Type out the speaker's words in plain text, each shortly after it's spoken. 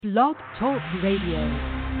Blog Talk Radio.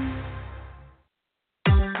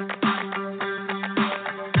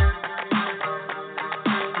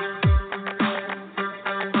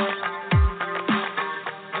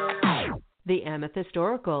 The Amethyst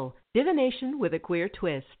Oracle, Divination with a queer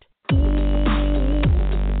twist.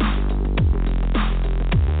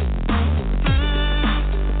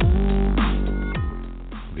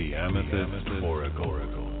 The Amethyst Oracle.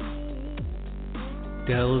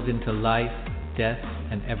 Delve into life, death,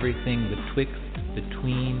 and everything betwixt,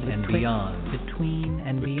 between, and beyond. Between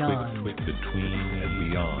and beyond. With a queer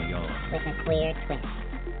twist.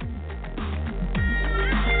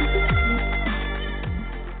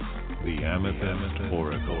 The Amethyst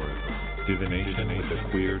Oracle. Divination with a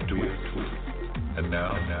queer twist. And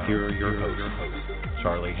now here are your hosts,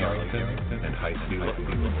 Charlie Harrington and HiC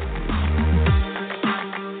Charlie.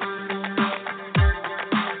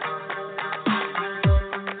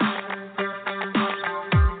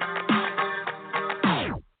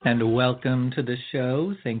 And welcome to the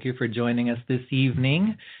show. Thank you for joining us this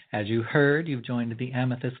evening. As you heard, you've joined the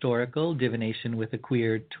Amethyst Oracle, Divination with a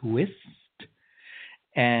Queer Twist.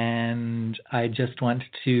 And I just want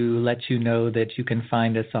to let you know that you can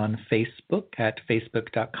find us on Facebook at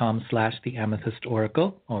facebook.com/The Amethyst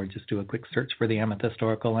Oracle, or just do a quick search for The Amethyst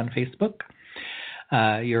Oracle on Facebook.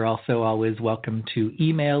 You're also always welcome to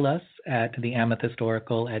email us at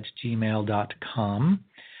theamethystoracle@gmail.com.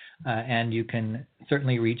 And you can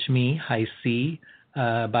certainly reach me, HiC,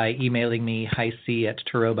 by emailing me,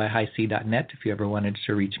 hic@tarotbyhic.net, if you ever wanted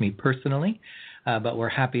to reach me personally. But we're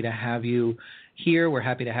happy to have you here. We're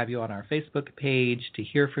happy to have you on our Facebook page to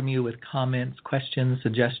hear from you with comments, questions,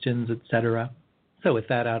 suggestions, etc. So with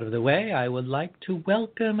that out of the way, I would like to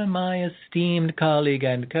welcome my esteemed colleague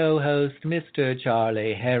and co-host, Mr.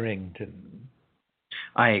 Charlie Harrington.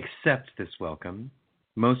 I accept this welcome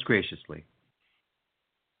most graciously.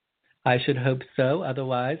 I should hope so.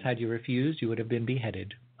 Otherwise, had you refused, you would have been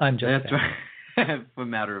beheaded. I'm just That's right. For a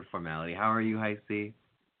matter of formality. How are you, HiC?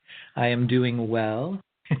 I am doing well.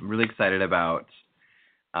 I'm really excited about...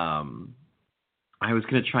 I was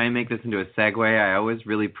going to try and make this into a segue. I always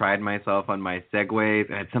really pride myself on my segues. It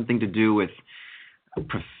had something to do with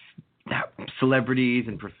celebrities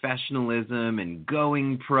and professionalism and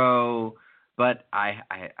going pro, but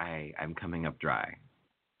I'm coming up dry.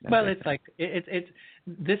 Well, it's like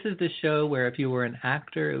this is the show where if you were an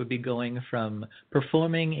actor, it would be going from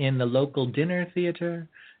performing in the local dinner theater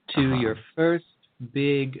to your first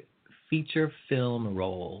big feature film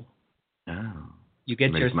role. Oh, you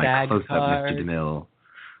get your SAG card. Mr.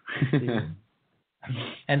 DeMille.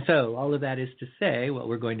 And so all of that is to say, what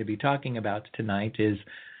we're going to be talking about tonight is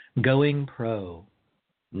going pro.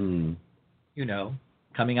 You know,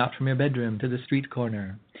 coming out from your bedroom to the street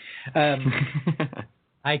corner.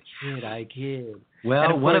 I kid.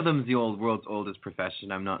 Well, one of them's the world's oldest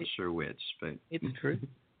profession. I'm not sure which, but it's true.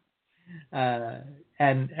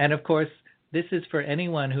 And of course, this is for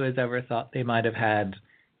anyone who has ever thought they might have had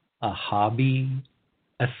a hobby,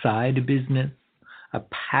 a side business, a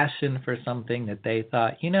passion for something that they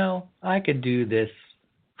thought, you know, I could do this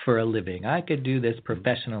for a living. I could do this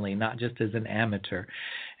professionally, not just as an amateur.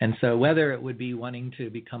 And so whether it would be wanting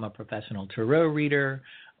to become a professional tarot reader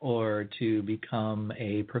or to become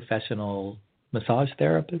a professional massage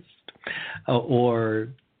therapist, or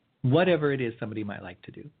whatever it is somebody might like to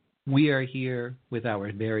do. We are here with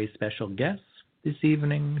our very special guests this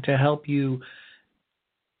evening to help you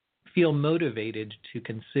feel motivated to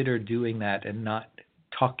consider doing that and not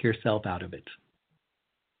talk yourself out of it.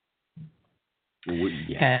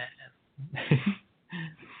 Yeah.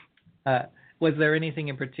 Was there anything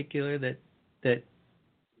in particular that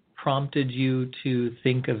prompted you to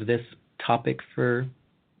think of this topic for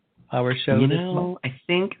our show this month? I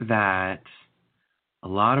think that a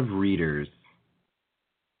lot of readers,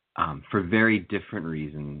 for very different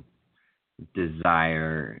reasons,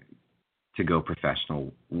 desire to go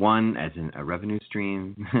professional. One, as in a revenue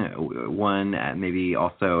stream. One, maybe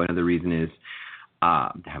also another reason is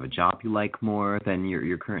to have a job you like more than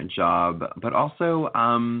your current job. But also,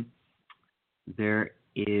 there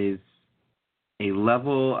is a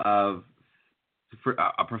level of, for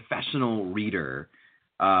a professional reader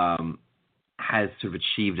has sort of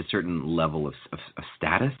achieved a certain level of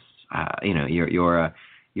status. You know, you're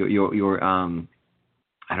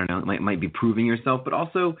I don't know, it might be proving yourself, but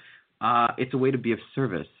also it's a way to be of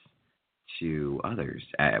service to others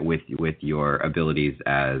with your abilities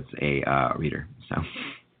as a reader. So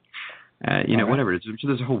you know, whatever. So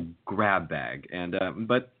there's a whole grab bag, and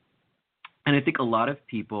I think a lot of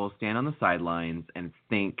people stand on the sidelines and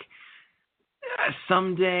think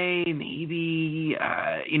someday maybe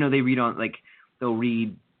you know, they read on, like, they'll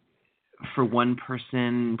read for one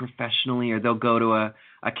person professionally, or they'll go to a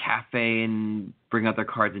cafe and bring out their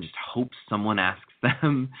cards and just hope someone asks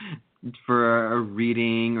them for a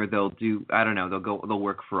reading, or they'll do, I don't know, they'll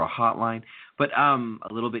work for a hotline, but a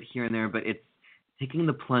little bit here and there. But it's taking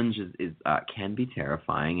the plunge is can be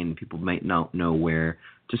terrifying, and people might not know where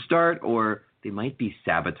to start, or they might be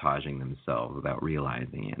sabotaging themselves without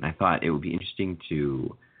realizing it. And I thought it would be interesting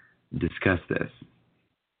to discuss this.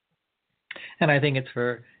 And I think it's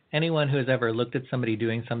for anyone who has ever looked at somebody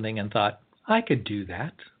doing something and thought, I could do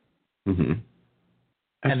that. Mm-hmm.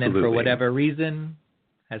 And then for whatever reason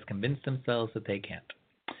has convinced themselves that they can't.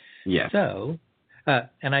 Yes. So,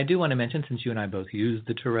 and I do want to mention, since you and I both use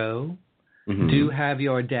the tarot, mm-hmm. do have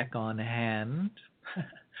your deck on hand.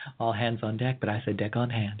 All hands on deck, but I said deck on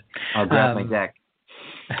hand. I'll grab my deck.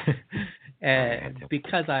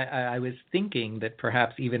 Because I was thinking that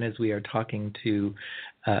perhaps even as we are talking to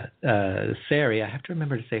SARI, I have to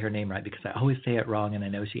remember to say her name right because I always say it wrong and I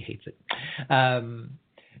know she hates it.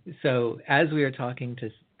 So as we are talking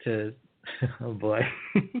to oh boy,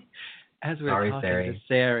 as we're talking to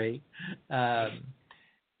SARI,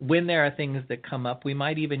 when there are things that come up, we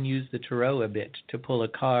might even use the tarot a bit to pull a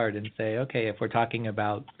card and say, okay, if we're talking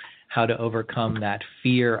about how to overcome that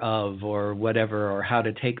fear of or whatever, or how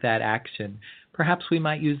to take that action, perhaps we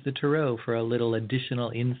might use the tarot for a little additional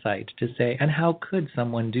insight to say, and how could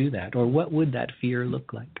someone do that? Or what would that fear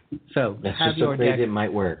look like? So that's have just your so crazy deck. It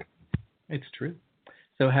might work. It's true.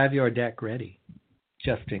 So have your deck ready,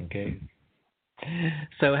 just in case.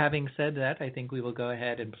 So having said that, I think we will go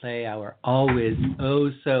ahead and play our always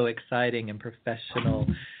so exciting and professional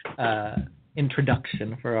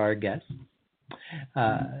introduction for our guests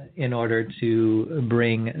in order to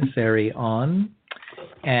bring SARI on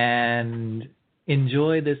and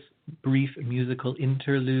enjoy this brief musical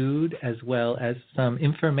interlude as well as some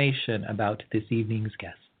information about this evening's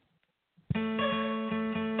guest.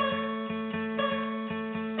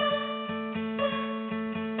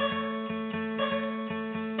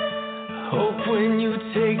 Hope when you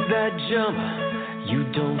take that jump, you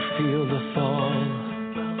don't feel the fall.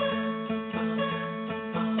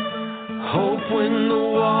 Hope when the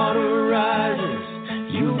water rises,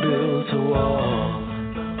 you build a wall.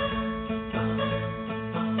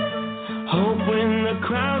 Hope when the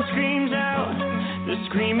crowd screams out, they're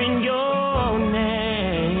screaming your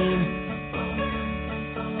name.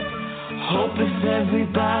 Hope if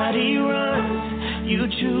everybody runs, you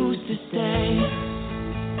choose to stay.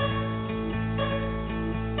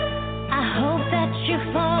 Hope that you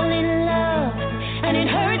fall in love and it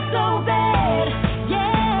hurts so bad,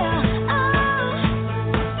 yeah. Oh,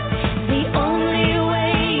 the only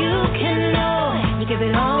way you can know, you give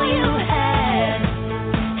it all you had.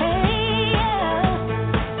 Hey, yeah.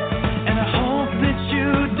 And I hope that you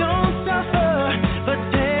don't suffer, but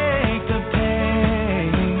take the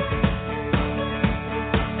pain.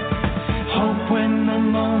 Hope when the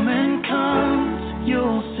moment comes,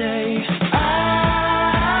 you'll say,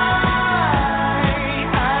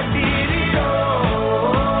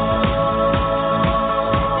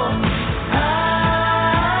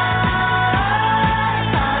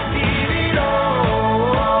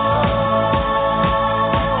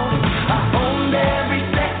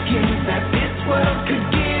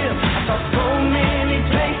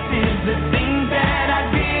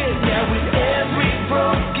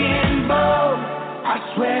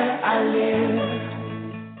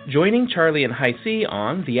 Joining Charlie and HiC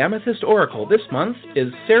on the Amethyst Oracle this month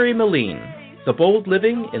is SARI MELINE, the bold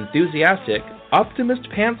living, enthusiastic, optimist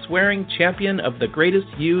pants-wearing champion of the greatest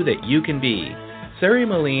you that you can be. SARI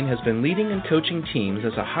MELINE has been leading and coaching teams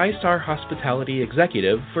as a high-star hospitality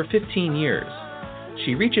executive for 15 years.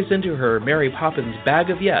 She reaches into her Mary Poppins bag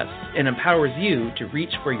of yes and empowers you to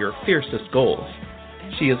reach for your fiercest goals.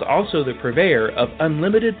 She is also the purveyor of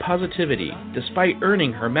unlimited positivity, despite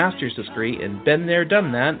earning her master's degree in Been There,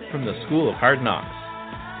 Done That from the School of Hard Knocks.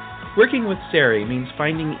 Working with SARI means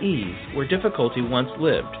finding ease where difficulty once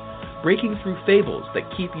lived, breaking through fables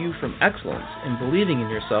that keep you from excellence and believing in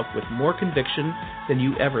yourself with more conviction than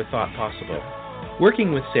you ever thought possible.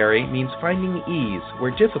 Working with SARI means finding ease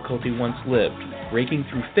where difficulty once lived, breaking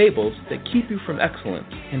through fables that keep you from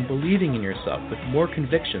excellence and believing in yourself with more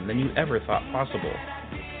conviction than you ever thought possible.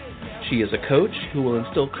 She is a coach who will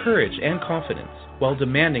instill courage and confidence while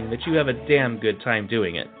demanding that you have a damn good time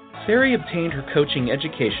doing it. SARI obtained her coaching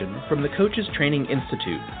education from the Coaches Training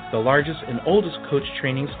Institute, the largest and oldest coach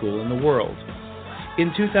training school in the world.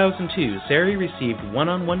 In 2002, SARI received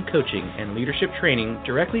one-on-one coaching and leadership training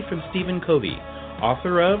directly from Stephen Covey,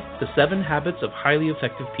 author of The 7 Habits of Highly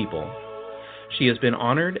Effective People. She has been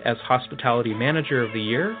honored as Hospitality Manager of the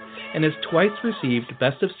Year and has twice received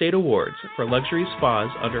Best of State awards for luxury spas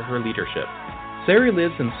under her leadership. SARI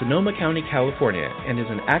lives in Sonoma County, California, and is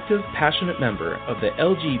an active, passionate member of the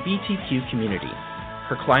LGBTQ community.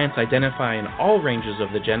 Her clients identify in all ranges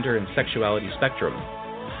of the gender and sexuality spectrum.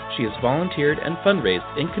 She has volunteered and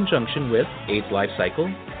fundraised in conjunction with AIDS Life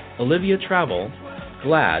Cycle, Olivia Travel,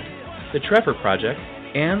 GLAD, the Trevor Project,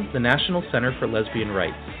 and the National Center for Lesbian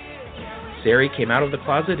Rights. SARI came out of the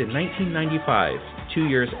closet in 1995, 2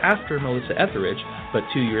 years after Melissa Etheridge, but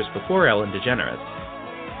 2 years before Ellen DeGeneres.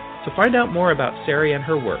 To find out more about SARI and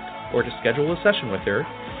her work, or to schedule a session with her,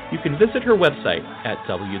 you can visit her website at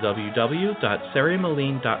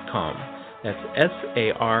www.sarimeline.com. That's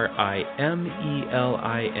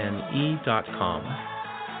SARIMELINE.com.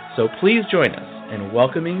 So please join us in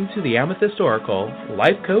welcoming to the Amethyst Oracle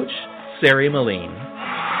life coach, SARI MELINE.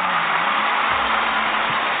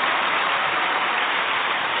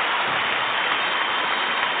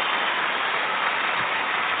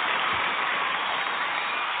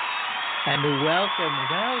 And welcome.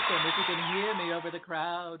 If you can hear me over the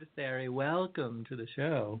crowd, SARI, welcome to the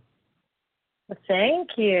show.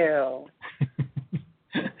 Thank you.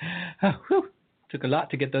 Took a lot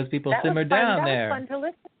to get those people simmered down there. That was fun to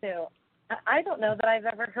listen to. I don't know that I've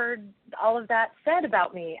ever heard all of that said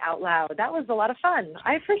about me out loud. That was a lot of fun.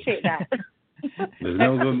 I appreciate that. There's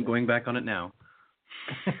no going back on it now.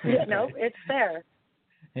 Yeah, no, it's there.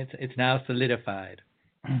 It's now solidified.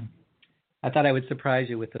 I thought I would surprise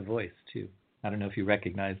you with the voice, too. I don't know if you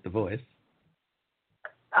recognize the voice.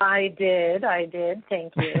 I did.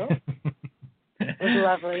 Thank you. It was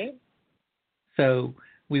lovely. So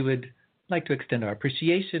we would like to extend our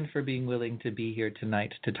appreciation for being willing to be here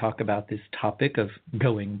tonight to talk about this topic of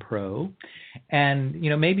going pro. And,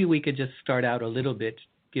 maybe we could just start out a little bit,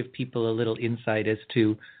 give people a little insight as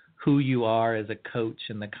to who you are as a coach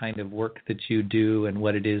and the kind of work that you do and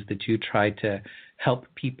what it is that you try to help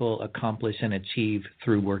people accomplish and achieve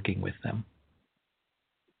through working with them.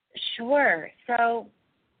 Sure. So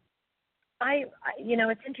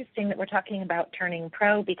it's interesting that we're talking about turning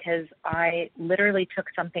pro because I literally took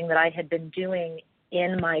something that I had been doing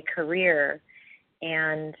in my career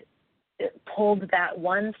and pulled that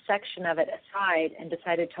one section of it aside and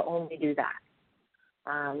decided to only do that.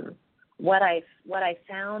 What I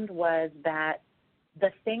found was that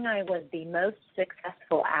the thing I was the most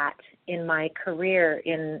successful at in my career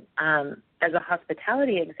as a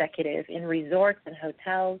hospitality executive in resorts and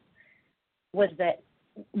hotels was that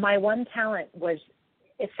my one talent was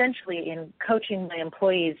essentially in coaching my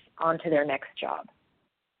employees onto their next job.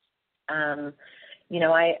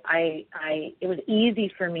 It was easy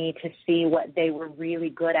for me to see what they were really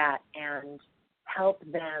good at and help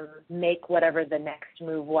them make whatever the next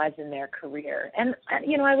move was in their career. And,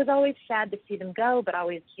 I was always sad to see them go, but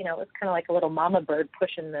always, it was kind of like a little mama bird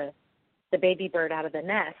pushing the baby bird out of the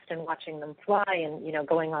nest and watching them fly and,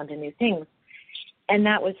 going on to new things. And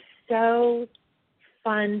that was so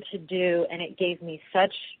fun to do, and it gave me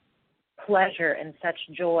such pleasure and such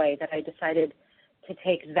joy that I decided to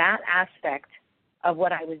take that aspect of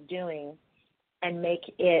what I was doing and make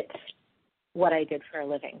it what I did for a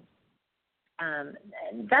living.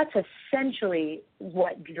 That's essentially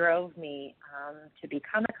what drove me to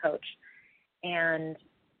become a coach. And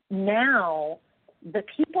now the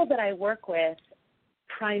people that I work with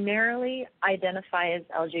primarily identify as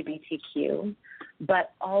LGBTQ,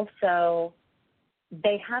 but also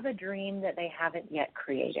they have a dream that they haven't yet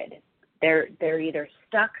created. They're either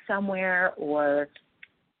stuck somewhere or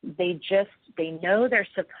they know they're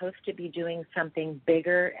supposed to be doing something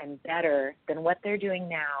bigger and better than what they're doing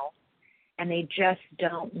now, and they just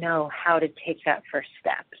don't know how to take that first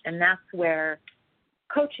step. And that's where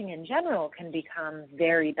coaching in general can become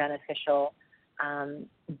very beneficial,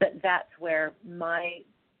 but that's where my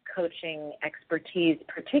coaching expertise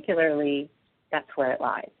particularly, that's where it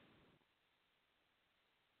lies.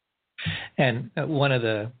 And one of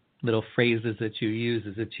the little phrases that you use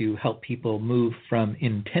is that you help people move from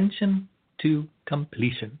intention to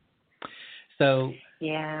completion. So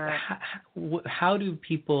yeah, how do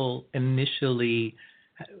people initially,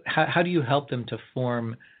 how do you help them to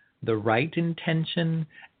form the right intention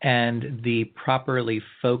and the properly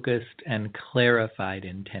focused and clarified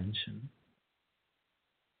intention?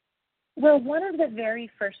 Well, one of the very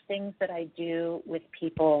first things that I do with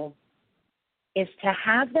people is to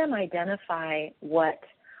have them identify what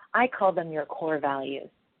I call them your core values.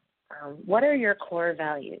 What are your core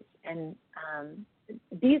values? And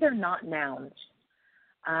these are not nouns.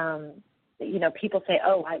 People say,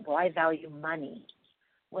 I value money.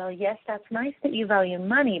 Well, yes, that's nice that you value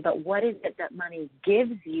money, but what is it that money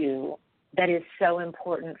gives you that is so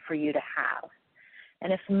important for you to have.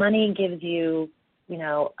 And if money gives you,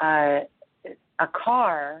 a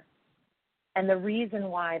car, and the reason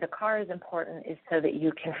why the car is important is so that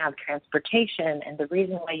you can have transportation, and the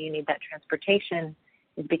reason why you need that transportation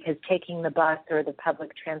is because taking the bus or the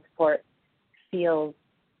public transport feels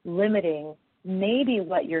limiting, maybe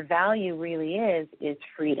what your value really is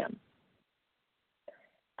freedom.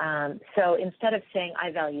 So instead of saying,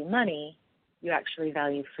 I value money, you actually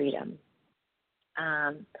value freedom.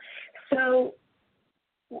 So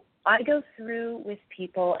I go through with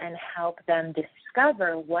people and help them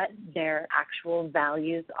discover what their actual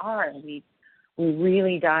values are. We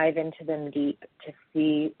really dive into them deep to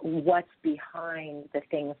see what's behind the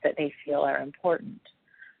things that they feel are important.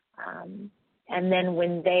 And then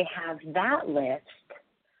when they have that list,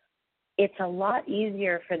 it's a lot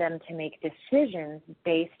easier for them to make decisions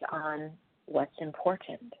based on what's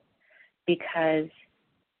important. Because,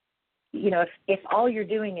 if all you're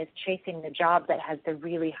doing is chasing the job that has the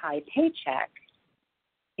really high paycheck,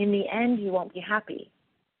 in the end you won't be happy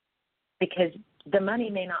because the money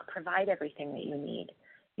may not provide everything that you need,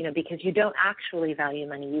 because you don't actually value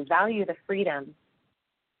money. You value the freedom,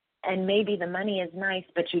 and maybe the money is nice,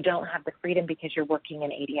 but you don't have the freedom because you're working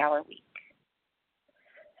an 80-hour week.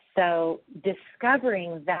 So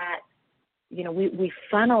discovering that, we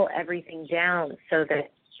funnel everything down so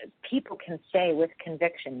that people can say with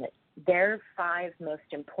conviction that their 5 most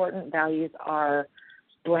important values are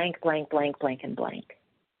blank, blank, blank, blank, and blank.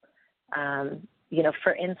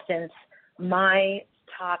 For instance, my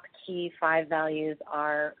top key 5 values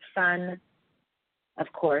are fun.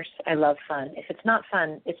 Of course, I love fun. If it's not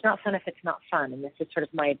fun, it's not fun if it's not fun. And this is sort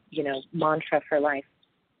of my, mantra for life.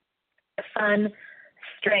 Fun,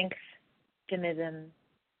 strength, optimism,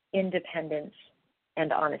 independence,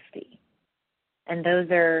 and honesty. And those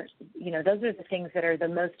are the things that are the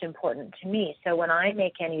most important to me. So when I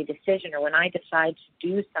make any decision or when I decide to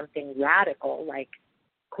do something radical, like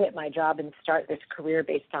quit my job and start this career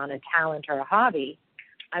based on a talent or a hobby,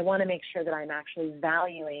 I want to make sure that I'm actually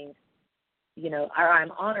valuing, or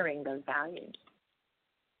I'm honoring those values.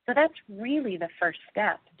 So that's really the first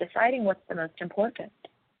step, deciding what's the most important.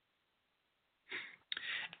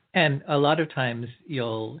 And a lot of times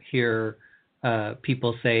you'll hear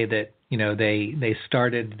people say that, they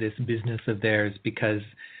started this business of theirs because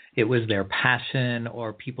it was their passion,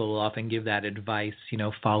 or people will often give that advice,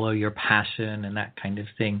 follow your passion and that kind of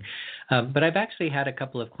thing. But I've actually had a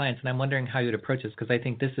couple of clients, and I'm wondering how you'd approach this, because I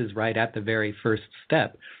think this is right at the very first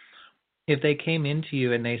step. If they came into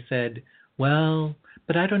you and they said, well,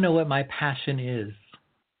 but I don't know what my passion is,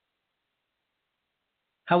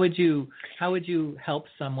 how would you help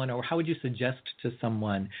someone, or how would you suggest to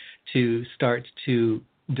someone to start to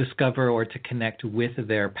discover or to connect with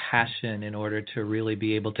their passion in order to really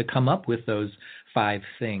be able to come up with those 5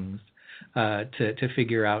 things to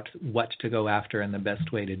figure out what to go after and the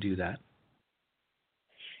best way to do that?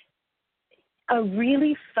 A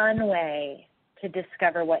really fun way to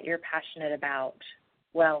discover what you're passionate about,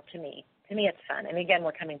 well, to me it's fun. And again,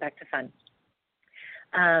 we're coming back to fun.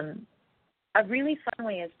 A really fun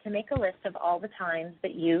way is to make a list of all the times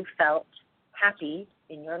that you felt happy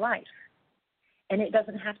in your life. And it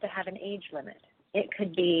doesn't have to have an age limit. It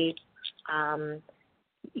could be the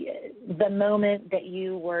moment that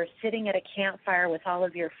you were sitting at a campfire with all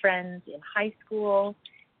of your friends in high school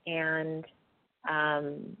and,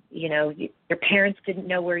 your parents didn't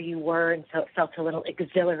know where you were, and so it felt a little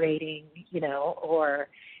exhilarating, or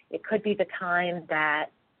it could be the time that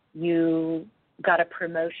you got a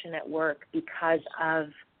promotion at work because of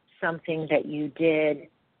something that you did,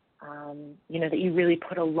 that you really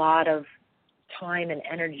put a lot of time and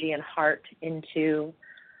energy and heart into.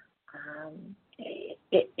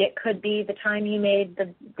 It could be the time you made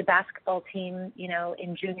the basketball team,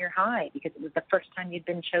 in junior high because it was the first time you'd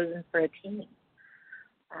been chosen for a team.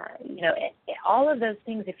 All of those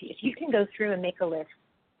things, if you can go through and make a list,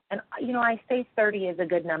 and, I say 30 is a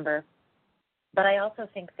good number, but I also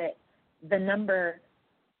think that the number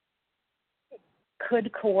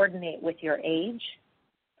could coordinate with your age.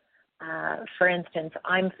 For instance,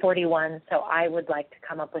 I'm 41, so I would like to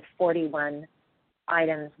come up with 41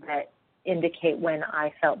 items that indicate when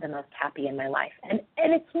I felt the most happy in my life. And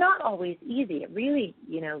it's not always easy. It really,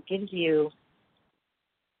 gives you,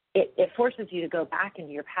 it forces you to go back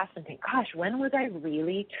into your past and think, gosh, when was I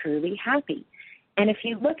really, truly happy? And if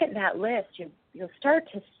you look at that list, you'll start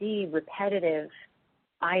to see repetitive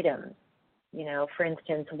items. For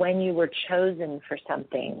instance, when you were chosen for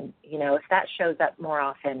something, if that shows up more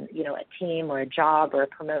often, a team or a job or a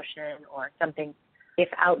promotion or something, if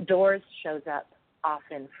outdoors shows up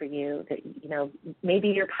often for you, that, maybe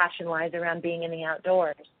your passion lies around being in the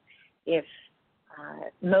outdoors. If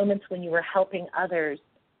moments when you were helping others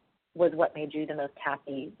was what made you the most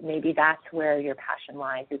happy, maybe that's where your passion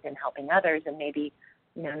lies, is in helping others, and maybe,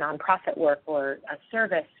 nonprofit work or a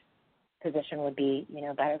service position would be,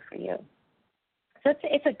 better for you. So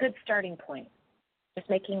it's a good starting point, just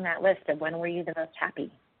making that list of when were you the most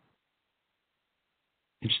happy.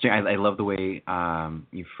 Interesting. I love the way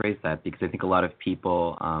you phrase that, because I think a lot of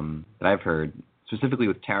people that I've heard, specifically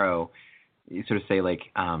with tarot, you sort of say like,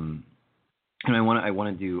 I want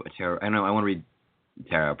to do a tarot. I want to read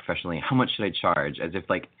tarot professionally. How much should I charge? As if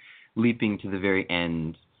like leaping to the very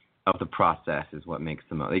end of the process is what makes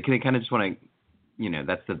the most. They kind of just want to,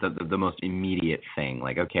 that's the most immediate thing.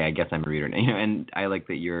 Like, okay, I guess I'm a reader, And I like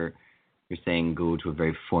that you're saying go to a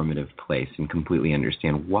very formative place and completely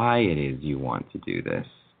understand why it is you want to do this.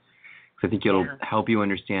 Because I think it'll help you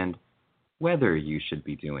understand whether you should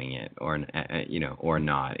be doing it or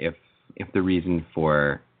not. If the reason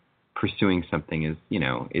for pursuing something is,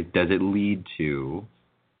 does it lead to,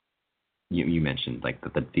 you mentioned like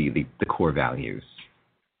the core values.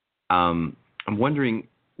 I'm wondering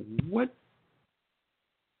what,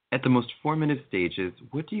 at the most formative stages,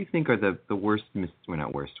 what do you think are the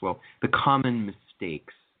the common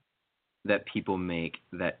mistakes that people make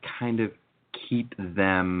that kind of keep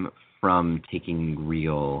them from taking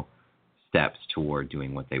real steps toward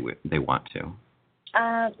doing what they want to?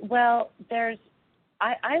 Well,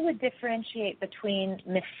 I would differentiate between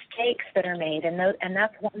mistakes that are made, and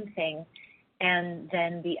that's one thing, and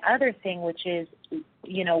then the other thing, which is,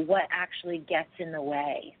 what actually gets in the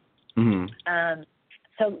way. Mm-hmm.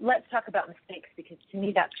 So let's talk about mistakes, because to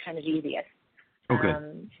me that's kind of easiest. Okay.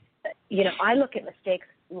 I look at mistakes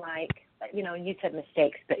like, you said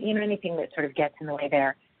mistakes, but anything that sort of gets in the way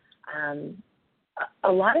there.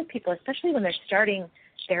 A lot of people, especially when they're starting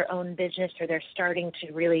their own business, or they're starting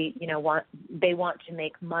to really, want to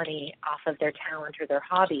make money off of their talent or their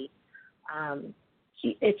hobby,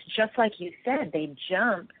 it's just like you said, they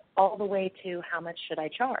jump all the way to how much should I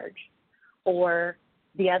charge? Or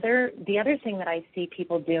the other thing that I see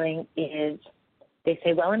people doing is they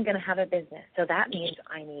say, well, I'm going to have a business, so that means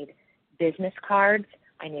I need business cards,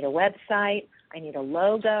 I need a website, I need a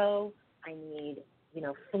logo, I need,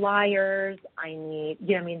 flyers, I need,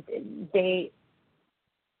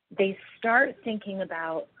 they start thinking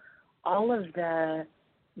about all of the,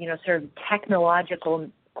 sort of technological,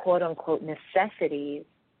 quote unquote, necessities,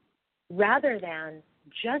 rather than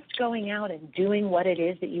just going out and doing what it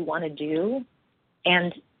is that you want to do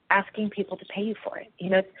and asking people to pay you for it.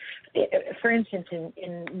 For instance,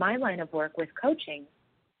 in my line of work with coaching,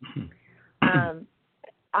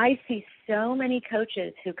 I see so many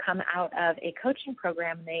coaches who come out of a coaching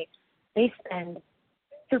program, and they spend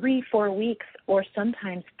 3-4 weeks, or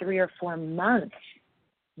sometimes 3 or 4 months,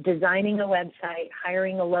 designing a website,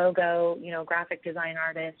 hiring a logo, graphic design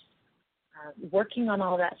artist, working on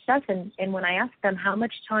all that stuff. And when I ask them, how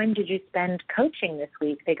much time did you spend coaching this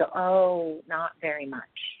week? They go, oh, not very much.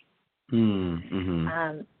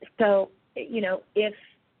 Mm-hmm. So, if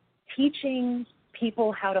teaching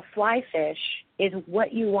people how to fly fish is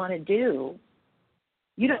what you want to do,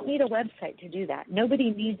 you don't need a website to do that. Nobody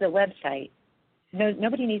needs a website.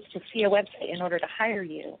 Nobody needs to see a website in order to hire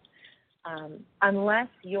you, unless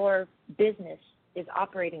your business is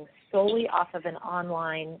operating solely off of an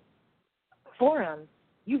online forum.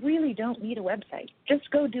 You really don't need a website.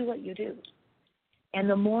 Just go do what you do. And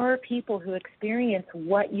the more people who experience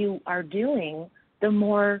what you are doing, the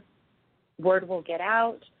more word will get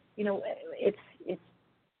out.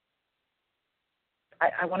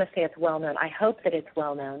 I want to say it's well known. I hope that it's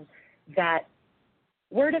well known that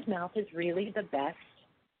word of mouth is really the best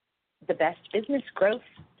business growth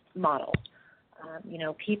model.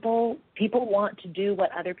 People want to do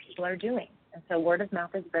what other people are doing. And so word of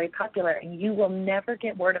mouth is very popular, and you will never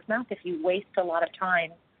get word of mouth if you waste a lot of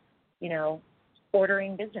time,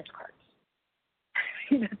 ordering business cards.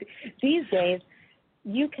 These days,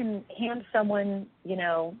 you can hand someone,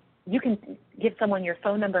 you can give someone your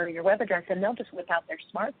phone number or your web address, and they'll just whip out their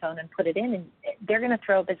smartphone and put it in, and they're going to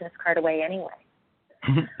throw a business card away anyway.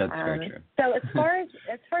 That's very true. So as far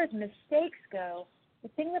as mistakes go, the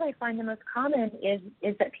thing that I find the most common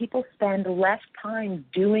is that people spend less time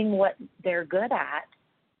doing what they're good at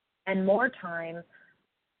and more time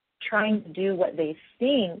trying to do what they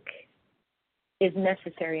think is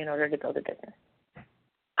necessary in order to build a business.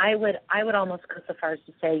 I would almost go so far as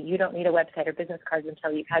to say you don't need a website or business cards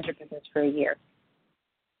until you've had your business for a year.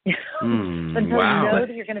 Until you know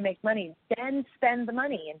that you're going to make money, then spend the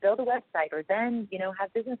money and build a website, or then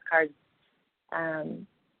have business cards.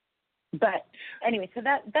 But anyway, so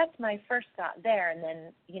that's my first thought there. And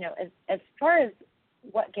then, as far as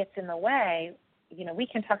what gets in the way, we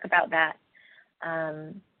can talk about that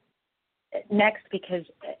next, because,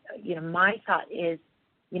 my thought is,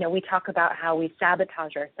 we talk about how we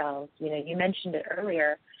sabotage ourselves. You mentioned it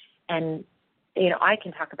earlier, and, I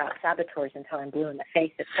can talk about saboteurs until I'm blue in the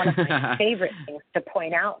face. It's one of my favorite things to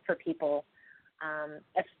point out for people.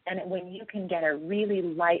 And when you can get a really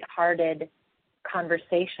lighthearted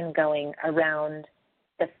conversation going around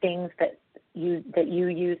the things that you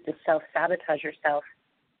use to self-sabotage yourself,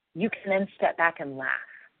 you can then step back and laugh.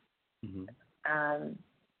 Mm-hmm.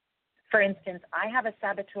 For instance, I have a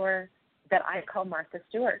saboteur that I call Martha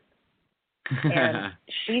Stewart. And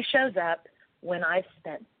she shows up when I've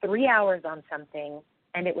spent 3 hours on something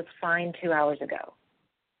and it was fine 2 hours ago.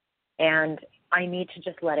 And I need to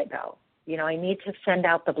just let it go. I need to send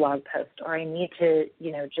out the blog post, or I need to,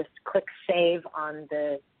 just click save on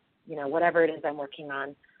the, whatever it is I'm working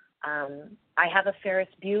on. I have a Ferris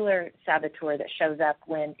Bueller saboteur that shows up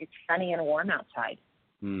when it's sunny and warm outside.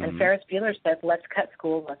 Mm-hmm. And Ferris Bueller says, let's cut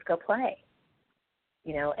school, let's go play.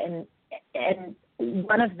 And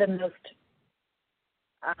one of the most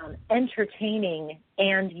entertaining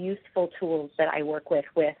and useful tools that I work with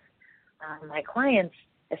my clients,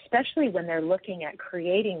 especially when they're looking at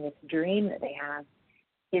creating this dream that they have,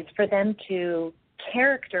 is for them to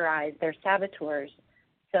characterize their saboteurs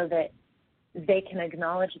so that they can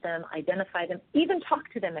acknowledge them, identify them, even talk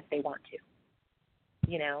to them if they want to.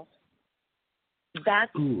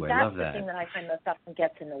 That's the thing that I find most often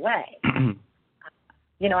gets in the way.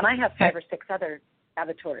 And I have 5 or 6 other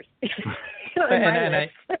saboteurs.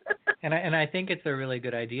 And I think it's a really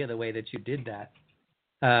good idea the way that you did that,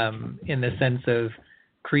 in the sense of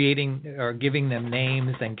creating or giving them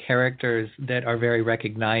names and characters that are very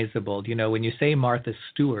recognizable. When you say Martha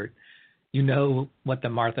Stewart, you know what the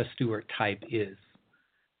Martha Stewart type is.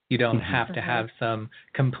 You don't have to have some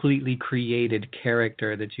completely created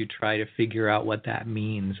character that you try to figure out what that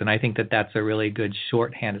means. And I think that that's a really good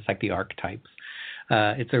shorthand. It's like the archetypes.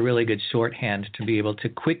 It's a really good shorthand to be able to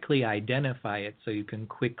quickly identify it so you can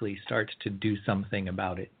quickly start to do something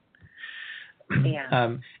about it.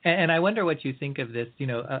 Yeah. And I wonder what you think of this.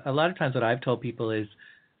 A lot of times what I've told people is,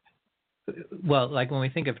 well, like when we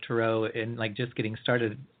think of tarot and like just getting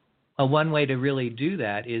started, one way to really do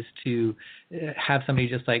that is to have somebody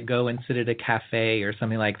just like go and sit at a cafe or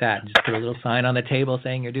something like that and just put a little sign on the table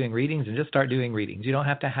saying you're doing readings, and just start doing readings. You don't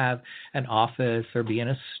have to have an office or be in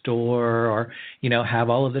a store or, have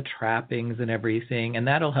all of the trappings and everything, and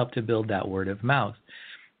that'll help to build that word of mouth.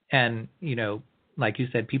 And, like you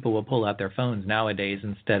said, people will pull out their phones nowadays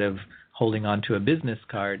instead of holding on to a business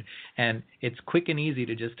card. And it's quick and easy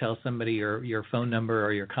to just tell somebody your phone number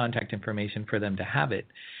or your contact information for them to have it.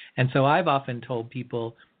 And so I've often told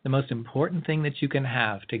people the most important thing that you can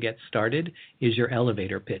have to get started is your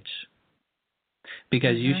elevator pitch.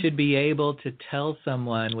 Because you should be able to tell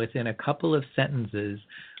someone within a couple of sentences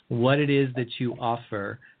what it is that you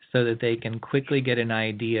offer so that they can quickly get an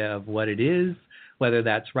idea of what it is, whether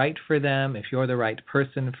that's right for them, if you're the right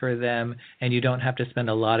person for them, and you don't have to spend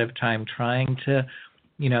a lot of time trying to,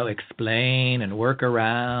 explain and work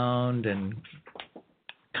around and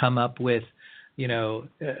come up with,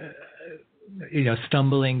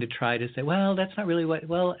 stumbling to try to say, well, that's not really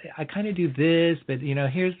I kind of do this, but,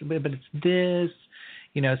 but it's this,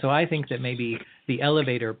 so I think that maybe the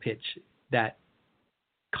elevator pitch that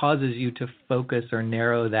causes you to focus or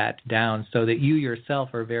narrow that down so that you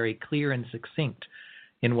yourself are very clear and succinct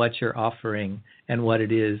in what you're offering and what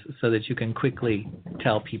it is, so that you can quickly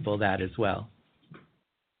tell people that as well.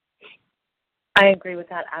 I agree with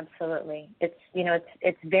that, absolutely.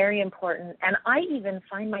 It's very important. And I even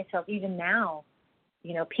find myself, even now,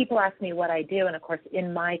 people ask me what I do, and of course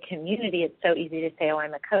in my community it's so easy to say, oh,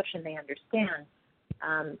 I'm a coach, and they understand.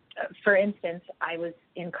 For instance, I was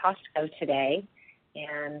in Costco today,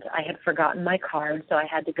 and I had forgotten my card, so I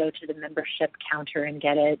had to go to the membership counter and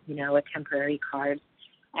get a temporary card.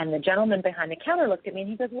 And the gentleman behind the counter looked at me and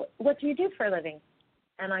he goes, what do you do for a living?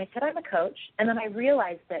 And I said, I'm a coach. And then I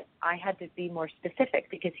realized that I had to be more specific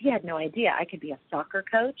because he had no idea. I could be a soccer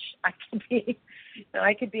coach. I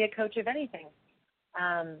could be a coach of anything.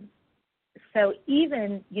 So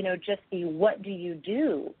even, just the what do you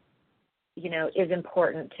do, is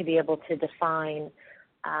important to be able to define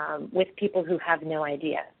with people who have no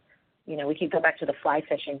idea. We could go back to the fly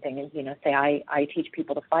fishing thing and, say I teach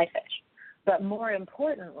people to fly fish. But more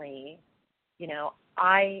importantly,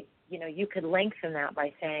 you could lengthen that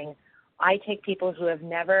by saying, I take people who have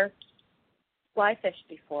never fly fished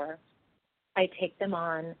before, I take them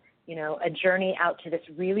on a journey out to this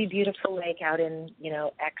really beautiful lake out in,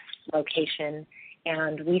 X location,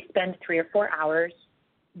 and we spend 3 or 4 hours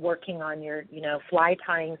working on your, fly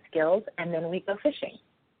tying skills, and then we go fishing.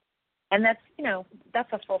 And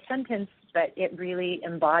that's a full sentence, but it really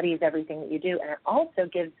embodies everything that you do. And it also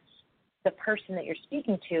gives the person that you're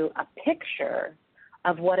speaking to a picture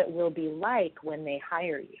of what it will be like when they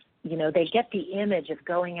hire you. They get the image of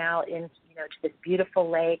going out to this beautiful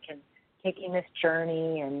lake and taking this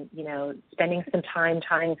journey and, spending some time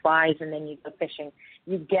tying flies, and then you go fishing.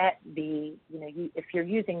 You get if you're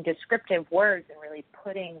using descriptive words and really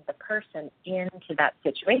putting the person into that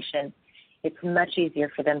situation, it's much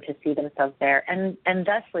easier for them to see themselves there, and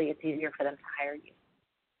thusly it's easier for them to hire you.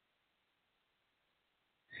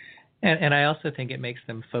 And I also think it makes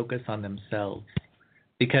them focus on themselves,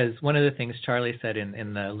 because one of the things Charlie said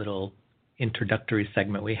in the little introductory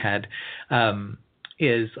segment we had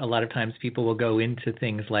is a lot of times people will go into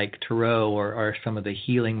things like tarot or some of the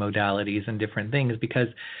healing modalities and different things because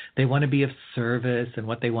they want to be of service and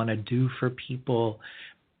what they want to do for people.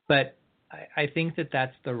 But I think that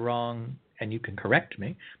that's the wrong, and you can correct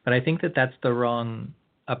me, but I think that that's the wrong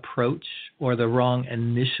approach or the wrong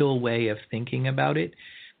initial way of thinking about it.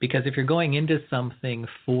 Because if you're going into something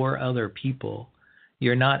for other people,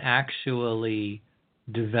 you're not actually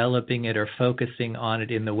developing it or focusing on it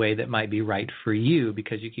in the way that might be right for you,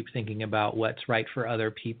 because you keep thinking about what's right for other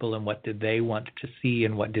people and what do they want to see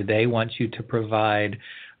and what do they want you to provide,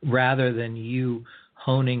 rather than you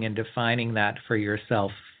honing and defining that for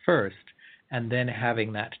yourself first and then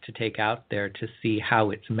having that to take out there to see how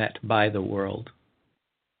it's met by the world.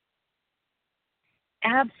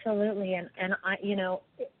 Absolutely. And I,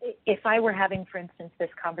 if I were having, for instance, this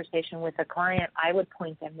conversation with a client, I would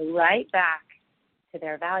point them right back to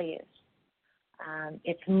their values.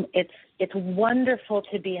 It's wonderful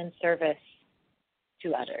to be in service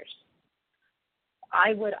to others.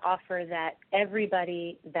 I would offer that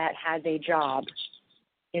everybody that has a job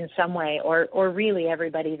in some way, or really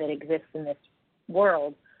everybody that exists in this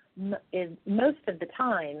world, is most of the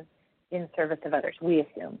time in service of others. We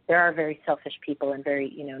assume there are very selfish people and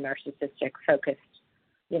very, narcissistic, focused,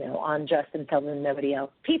 on just themselves and nobody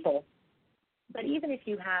else people. But even if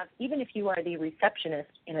you are the receptionist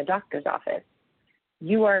in a doctor's office,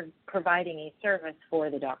 you are providing a service for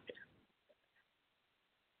the doctor.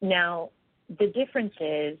 Now, the difference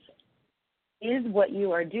is what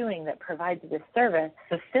you are doing that provides this service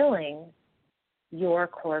fulfilling your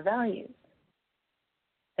core values?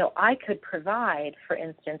 So I could provide, for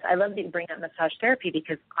instance, I love that you bring up massage therapy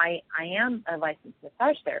because I am a licensed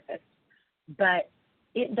massage therapist, but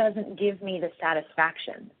it doesn't give me the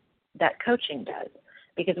satisfaction that coaching does.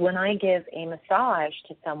 Because when I give a massage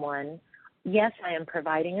to someone, yes, I am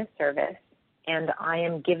providing a service and I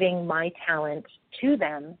am giving my talent to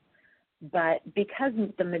them, but because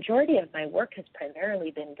the majority of my work has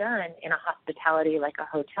primarily been done in a hospitality like a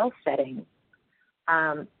hotel setting,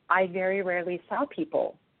 I very rarely saw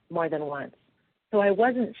people more than once. So I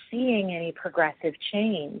wasn't seeing any progressive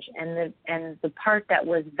change. And the part that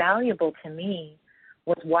was valuable to me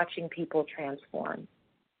was watching people transform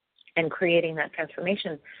and creating that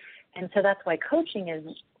transformation. And so that's why coaching is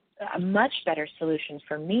a much better solution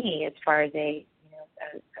for me as far as a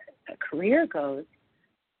career goes,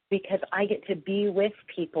 because I get to be with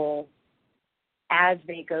people as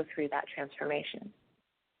they go through that transformation.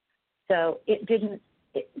 So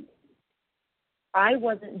I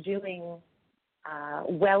wasn't doing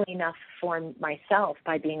well enough for myself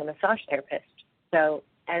by being a massage therapist. So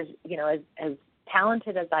as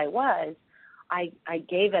talented as I was, I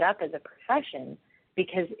gave it up as a profession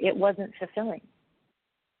because it wasn't fulfilling.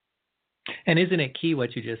 And isn't it key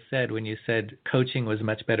what you just said when you said coaching was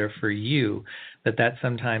much better for you, that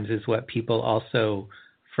sometimes is what people also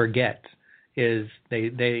forget, is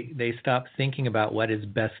they stop thinking about what is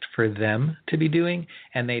best for them to be doing,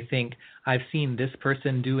 and they think, I've seen this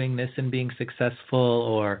person doing this and being successful,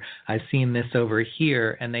 or I've seen this over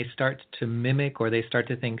here, and they start to mimic, or they start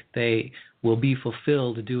to think they will be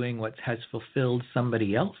fulfilled doing what has fulfilled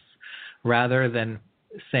somebody else, rather than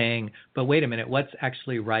saying, but wait a minute, what's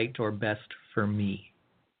actually right or best for me?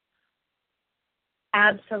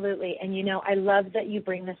 Absolutely. And, I love that you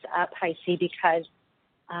bring this up, HiC, because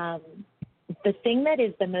the thing that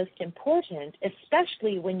is the most important,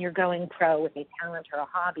 especially when you're going pro with a talent or a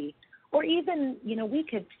hobby, or even, we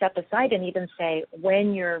could step aside and even say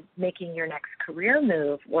when you're making your next career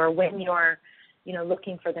move, or when you're,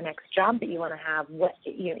 looking for the next job that you want to have,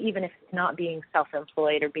 even if it's not being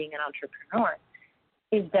self-employed or being an entrepreneur,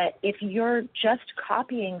 is that if you're just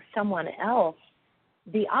copying someone else,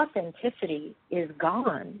 the authenticity is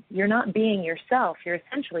gone. You're not being yourself. You're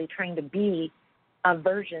essentially trying to be a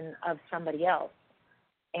version of somebody else.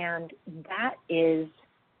 And that is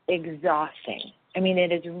exhausting. I mean,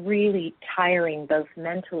 it is really tiring, both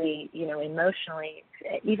mentally, emotionally,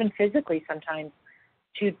 even physically sometimes,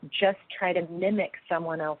 to just try to mimic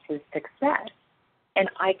someone else's success. And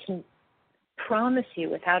I can promise you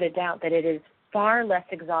without a doubt that it is far less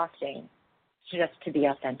exhausting just to be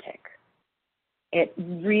authentic. It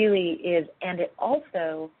really is. And it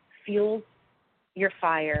also fuels your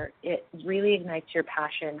fire. It really ignites your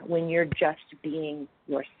passion when you're just being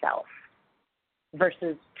yourself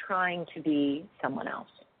versus trying to be someone else.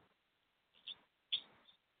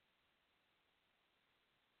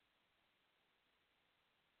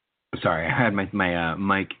 Sorry, I had my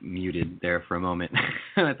mic muted there for a moment.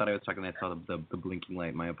 I thought I was talking. I saw the blinking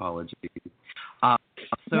light. My apologies.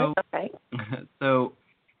 So, okay. So,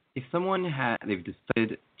 if someone they've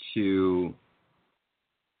decided to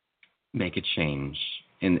make a change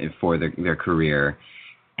for their career,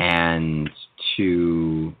 and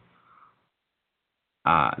to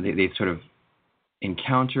they sort of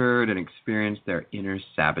encountered and experienced their inner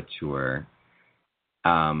saboteur.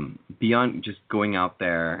 Beyond just going out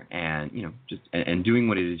there and just and doing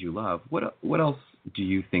what it is you love, what else do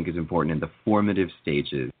you think is important in the formative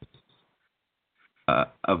stages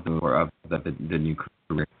of the new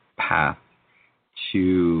career path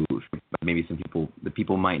to maybe the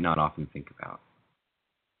people might not often think about?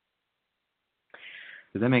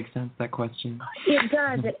 Does that make sense, that question? It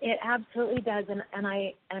does. It absolutely does. And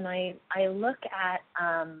I look at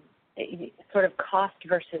sort of cost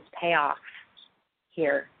versus payoff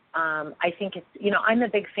here. I think it's, I'm a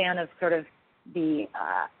big fan of sort of the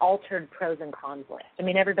altered pros and cons list. I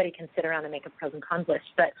mean, everybody can sit around and make a pros and cons list,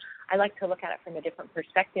 but I like to look at it from a different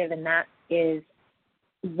perspective, and that is,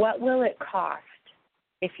 what will it cost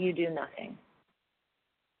if you do nothing?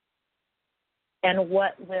 And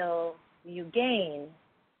what will you gain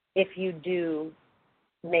if you do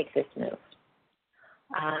make this move?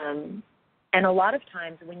 And a lot of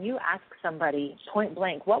times when you ask somebody point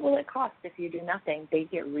blank, what will it cost if you do nothing, they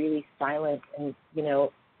get really silent and,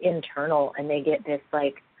 internal, and they get this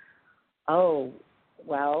like, oh,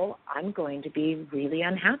 well, I'm going to be really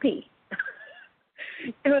unhappy.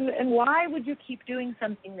 and why would you keep doing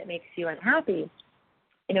something that makes you unhappy?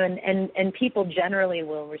 And people generally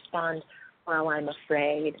will respond, well, I'm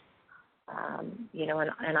afraid.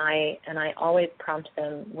 And I always prompt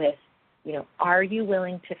them with, are you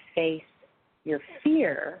willing to face your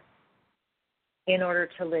fear in order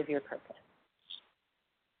to live your purpose?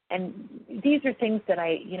 And these are things that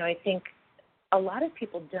I think a lot of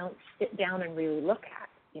people don't sit down and really look at.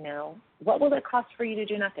 What will it cost for you to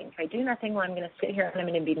do nothing? If I do nothing, well, I'm going to sit here and I'm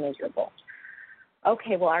going to be miserable.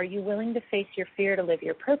 Okay, well, are you willing to face your fear to live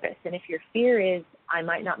your purpose? And if your fear is, I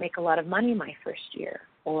might not make a lot of money my first year,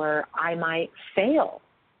 or I might fail,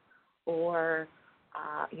 or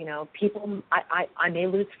people, I may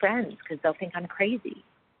lose friends because they'll think I'm crazy.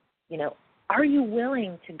 Are you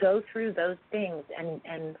willing to go through those things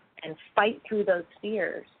and fight through those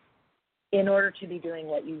fears in order to be doing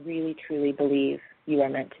what you really, truly believe you are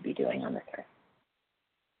meant to be doing on this earth?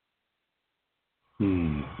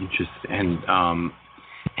 Interesting. And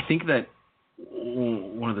I think that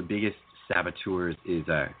one of the biggest saboteurs is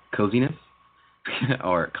coziness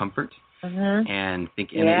or comfort, and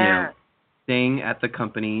staying at the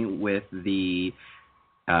company with the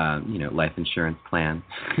life insurance plan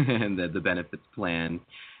and the benefits plan.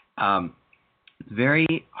 It's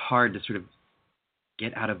very hard to sort of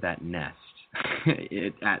get out of that nest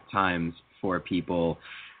at times for people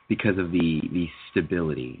because of the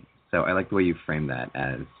stability. So I like the way you frame that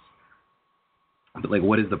as, like,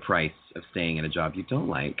 what is the price of staying at a job you don't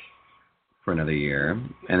like for another year,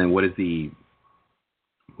 and then what is the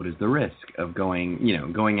risk of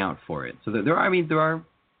going out for it? So there are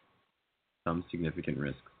some significant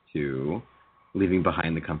risks to leaving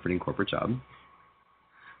behind the comforting corporate job,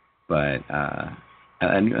 but I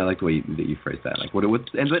like the way that you phrase that. Like but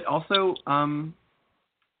also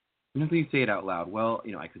whenever you say it out loud, well,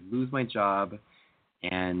 I could lose my job,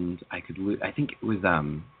 and I could lose. I think it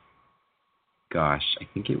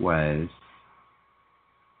was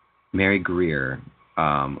Mary Greer,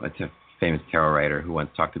 it's a famous tarot writer, who once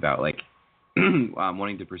talked about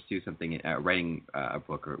wanting to pursue something, writing a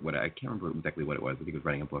book or what. I can't remember exactly what it was. I think it was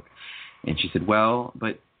writing a book, and she said, "Well,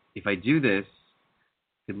 but if I do this,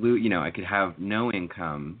 I could have no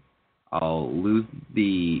income. I'll lose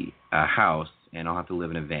the house, and I'll have to live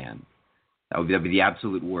in a van. That would be the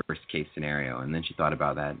absolute worst case scenario." And then she thought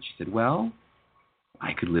about that, and she said, "Well,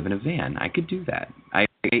 I could live in a van. I could do that.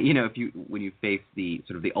 When you face the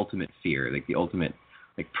sort of the ultimate fear, like the ultimate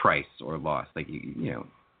like price or loss, like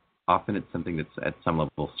often it's something that's at some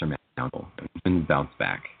level surmountable and bounce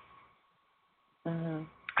back. Mm-hmm.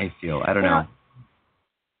 I feel. I don't know.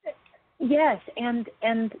 Yes, and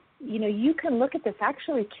you can look at this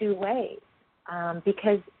actually two ways,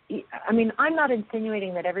 because I'm not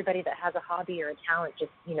insinuating that everybody that has a hobby or a talent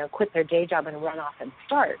just quit their day job and run off and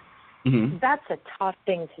start. Mm-hmm. That's a tough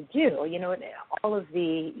thing to do. All of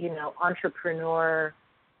the entrepreneur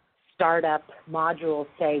startup modules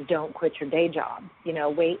say don't quit your day job.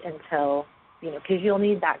 Wait until because you'll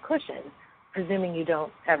need that cushion, presuming you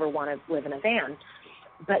don't ever want to live in a van.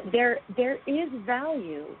 But there is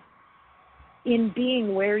value in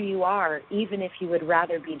being where you are, even if you would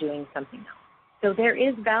rather be doing something else. So there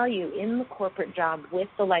is value in the corporate job with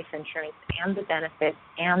the life insurance and the benefits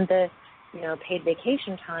and the, paid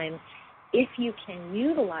vacation time if you can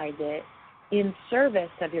utilize it in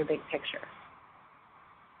service of your big picture.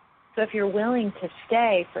 So if you're willing to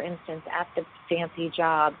stay, for instance, at the fancy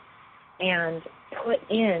job and put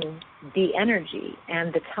in the energy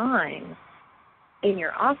and the time in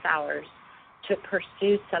your off hours to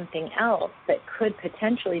pursue something else that could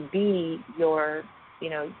potentially be your,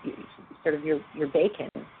 sort of your bacon,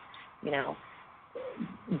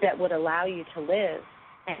 that would allow you to live,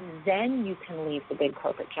 and then you can leave the big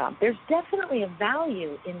corporate job. There's definitely a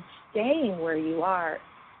value in staying where you are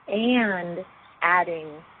and adding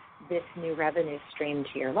this new revenue stream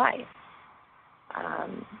to your life.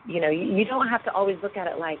 You don't have to always look at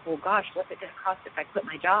it like, well, gosh, what's it going to cost if I quit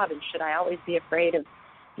my job, and should I always be afraid of,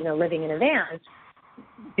 living in a van?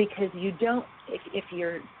 Because you don't, if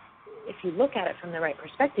you look at it from the right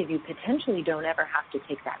perspective, you potentially don't ever have to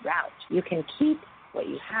take that route. You can keep what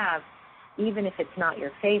you have, even if it's not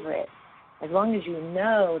your favorite, as long as you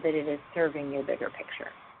know that it is serving your bigger picture.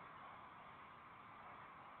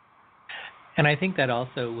 And I think that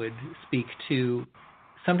also would speak to,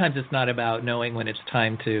 sometimes it's not about knowing when it's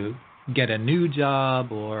time to get a new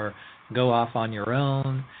job or go off on your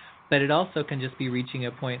own, but it also can just be reaching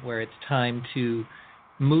a point where it's time to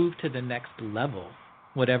move to the next level,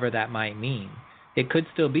 whatever that might mean. It could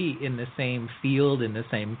still be in the same field, in the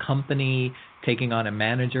same company, taking on a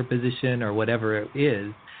manager position or whatever it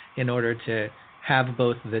is, in order to have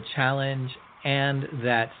both the challenge and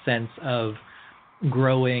that sense of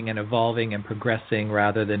growing and evolving and progressing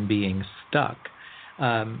rather than being stuck.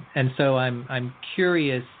 And so I'm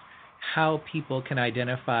curious how people can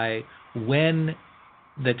identify when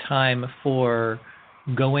the time for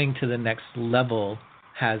going to the next level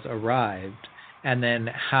has arrived, and then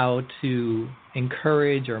how to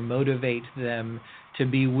encourage or motivate them to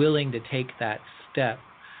be willing to take that step,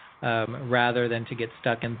 rather than to get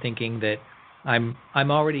stuck in thinking that I'm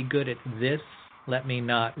already good at this, let me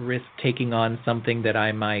not risk taking on something that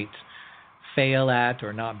I might fail at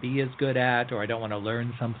or not be as good at, or I don't want to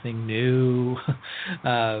learn something new.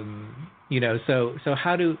 So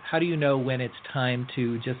how do you know when it's time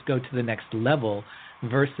to just go to the next level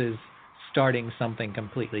versus starting something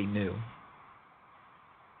completely new?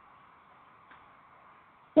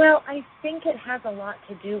 Well, I think it has a lot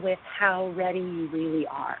to do with how ready you really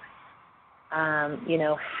are.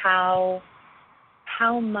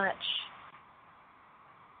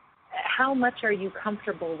 How much are you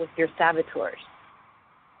comfortable with your saboteurs?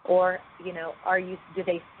 Or, do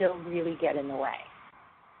they still really get in the way?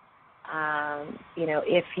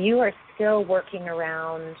 If you are still working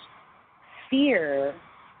around fear,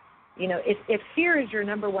 if fear is your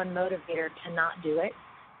number one motivator to not do it,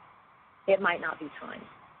 it might not be time.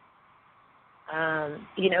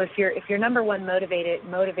 If your number one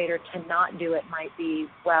motivator to not do it might be,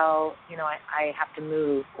 well, I have to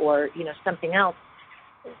move, or, something else,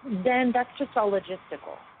 then that's just all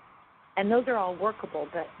logistical. And those are all workable,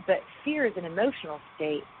 but fear is an emotional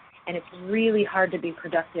state, and it's really hard to be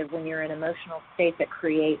productive when you're in an emotional state that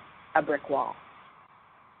creates a brick wall.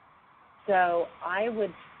 So I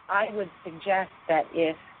would suggest that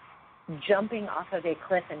if jumping off of a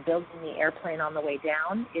cliff and building the airplane on the way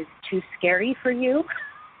down is too scary for you,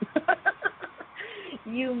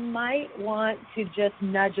 you might want to just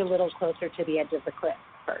nudge a little closer to the edge of the cliff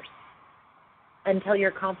first, until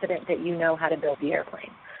you're confident that you know how to build the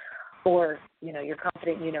airplane, or you're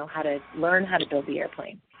confident you know how to learn how to build the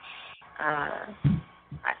airplane.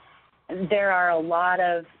 There are a lot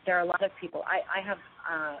of people. I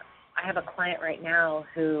have a client right now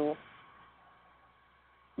who,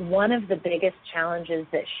 one of the biggest challenges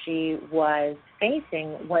that she was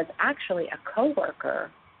facing was actually a coworker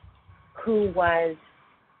who was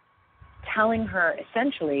telling her,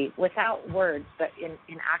 essentially, without words but in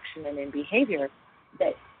action and in behavior,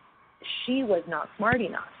 that she was not smart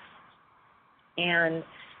enough, and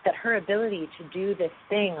that her ability to do this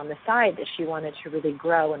thing on the side that she wanted to really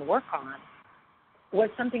grow and work on was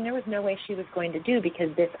something there was no way she was going to do, because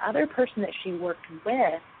this other person that she worked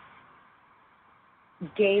with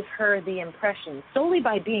gave her the impression, solely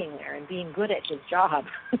by being there and being good at his job,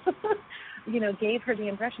 gave her the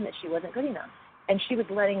impression that she wasn't good enough. And she was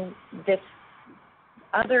letting this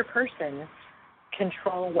other person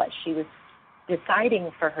control what she was deciding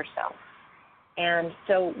for herself. And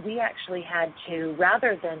so we actually had to,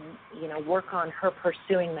 rather than, work on her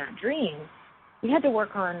pursuing that dream, we had to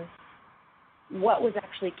work on what was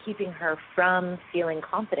actually keeping her from feeling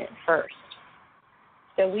confident first.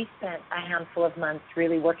 So we spent a handful of months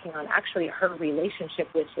really working on actually her relationship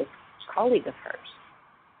with this colleague of hers.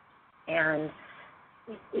 And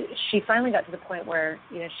she finally got to the point where,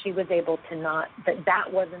 she was able to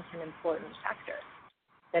that wasn't an important factor.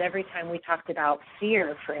 That every time we talked about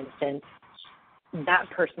fear, for instance, that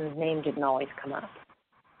person's name didn't always come up.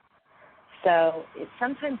 So it's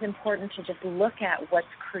sometimes important to just look at what's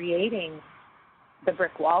creating the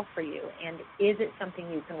brick wall for you, and is it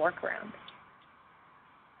something you can work around?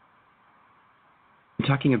 I'm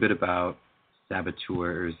talking a bit about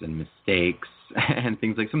saboteurs and mistakes and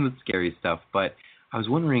things like some of the scary stuff, but I was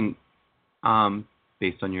wondering,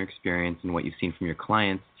 based on your experience and what you've seen from your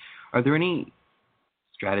clients, are there any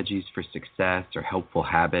strategies for success or helpful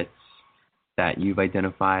habits that you've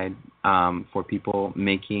identified for people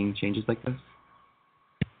making changes like this?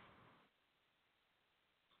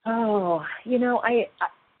 Oh, I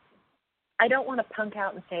don't want to punk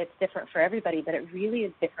out and say it's different for everybody, but it really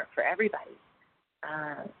is different for everybody.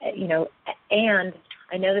 And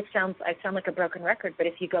I know I sound like a broken record, but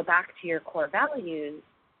if you go back to your core values,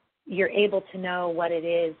 you're able to know what it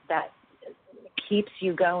is that keeps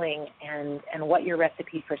you going and what your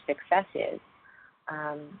recipe for success is.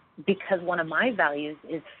 Because one of my values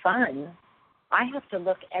is fun, I have to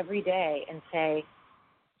look every day and say,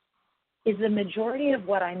 is the majority of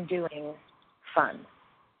what I'm doing fun?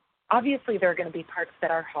 Obviously, there are going to be parts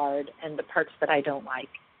that are hard and the parts that I don't like.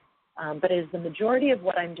 But is the majority of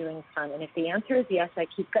what I'm doing fun? And if the answer is yes, I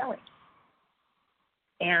keep going.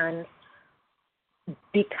 And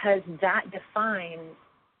because that defines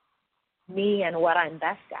me and what I'm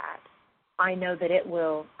best at, I know that it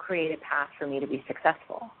will create a path for me to be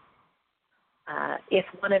successful. If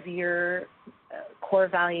one of your core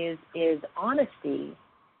values is honesty,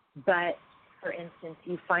 but, for instance,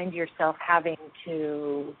 you find yourself having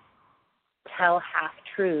to tell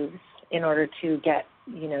half-truths in order to get,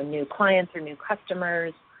 new clients or new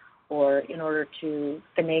customers, or in order to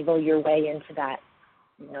finagle your way into that,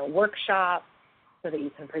 workshop so that you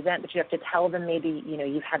can present, but you have to tell them maybe,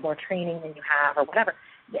 you've had more training than you have or whatever.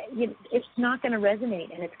 It's not going to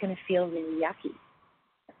resonate, and it's going to feel really yucky.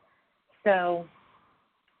 So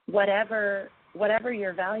whatever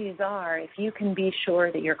your values are, if you can be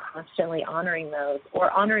sure that you're constantly honoring those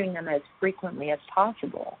or honoring them as frequently as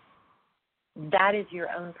possible, that is your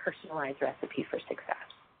own personalized recipe for success.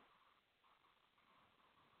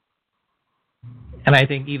 And I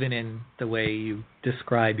think even in the way you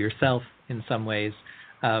describe yourself in some ways,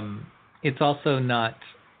 it's also not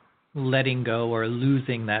letting go or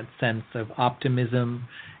losing that sense of optimism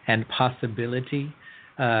and possibility.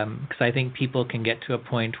 Because I think people can get to a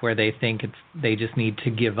point where they think they just need to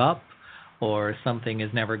give up, or something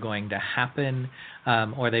is never going to happen,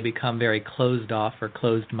 or they become very closed off or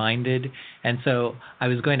closed-minded. And so I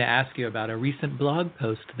was going to ask you about a recent blog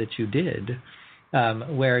post that you did,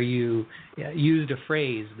 where you used a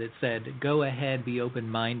phrase that said, "Go ahead, be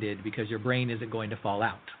open-minded, because your brain isn't going to fall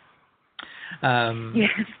out."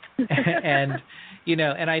 Yes.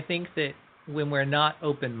 and I think that when we're not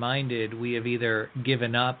open-minded, we have either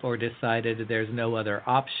given up or decided that there's no other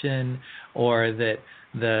option, or that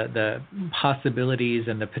the possibilities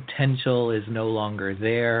and the potential is no longer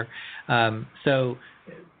there. So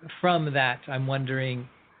from that, I'm wondering,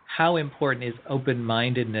 how important is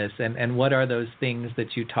open-mindedness, and what are those things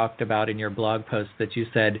that you talked about in your blog post that you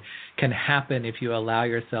said can happen if you allow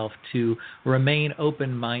yourself to remain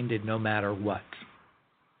open-minded no matter what?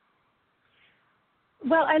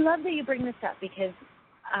 Well, I love that you bring this up, because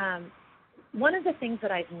one of the things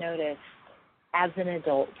that I've noticed as an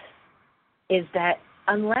adult is that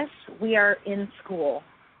unless we are in school,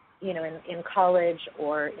 in college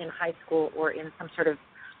or in high school or in some sort of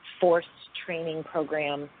forced training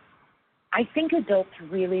program, I think adults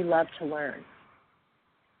really love to learn.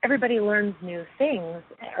 Everybody learns new things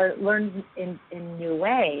or learns in new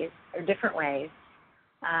ways or different ways.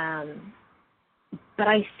 But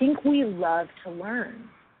I think we love to learn.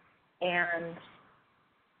 And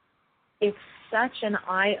it's such an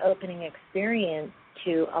eye-opening experience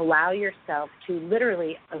to allow yourself to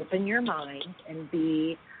literally open your mind and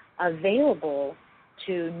be available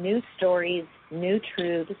to new stories, new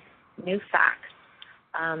truths, new facts,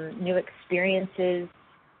 new experiences,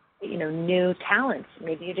 new talents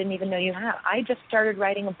maybe you didn't even know you have. I just started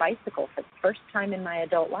riding a bicycle for the first time in my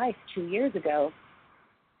adult life 2 years ago,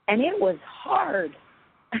 and it was hard.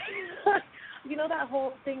 That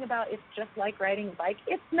whole thing about it's just like riding a bike?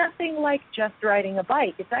 It's nothing like just riding a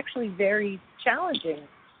bike. It's actually very challenging.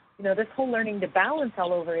 This whole learning to balance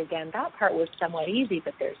all over again, that part was somewhat easy,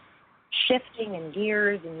 but there's shifting and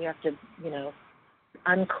gears, and you have to,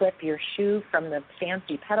 unclip your shoe from the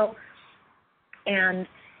fancy pedal. And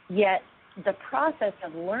yet the process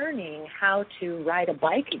of learning how to ride a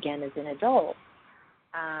bike again as an adult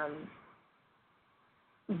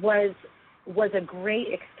was a great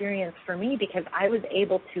experience for me, because I was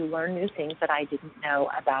able to learn new things that I didn't know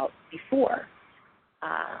about before.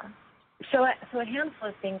 So a handful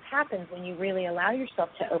of things happens when you really allow yourself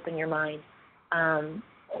to open your mind.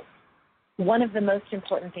 One of the most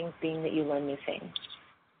important things being that you learn new things.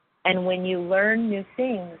 And when you learn new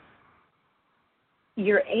things,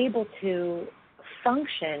 you're able to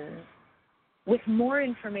function with more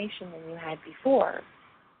information than you had before.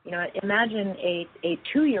 Imagine a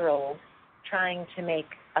 2-year-old trying to make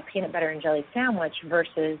a peanut butter and jelly sandwich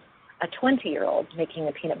versus a 20-year-old making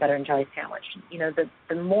a peanut butter and jelly sandwich.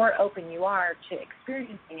 The more open you are to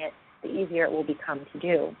experiencing it, the easier it will become to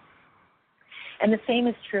do. And the same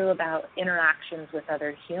is true about interactions with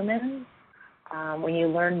other humans. When you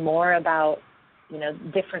learn more about,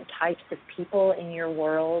 different types of people in your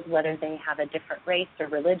world, whether they have a different race or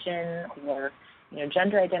religion or,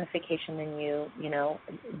 gender identification than you,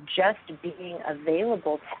 just being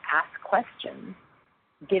available to ask questions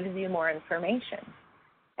gives you more information.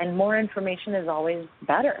 And more information is always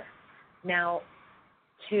better. Now,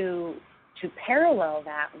 to parallel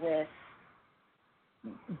that with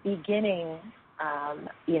beginning,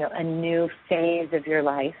 a new phase of your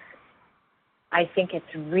life, I think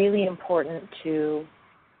it's really important to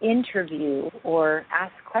interview or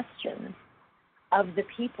ask questions of the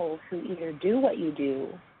people who either do what you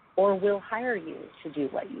do or will hire you to do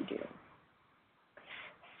what you do.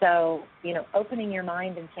 So, opening your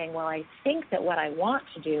mind and saying, well, I think that what I want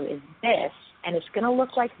to do is this, and it's going to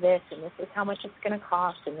look like this, and this is how much it's going to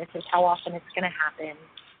cost, and this is how often it's going to happen.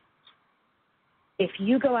 If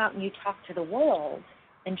you go out and you talk to the world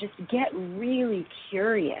and just get really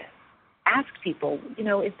curious, ask people,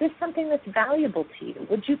 is this something that's valuable to you?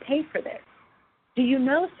 Would you pay for this? Do you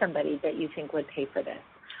know somebody that you think would pay for this?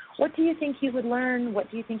 What do you think you would learn?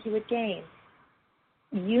 What do you think you would gain?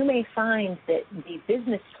 You may find that the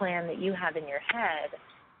business plan that you have in your head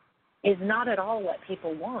is not at all what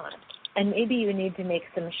people want. And maybe you need to make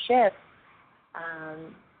some shifts,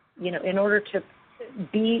 in order to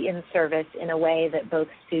be in service in a way that both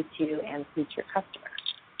suits you and suits your customer.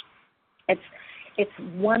 It's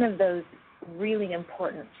one of those really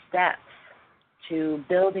important steps to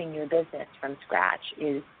building your business from scratch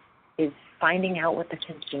is finding out what the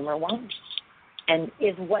consumer wants, and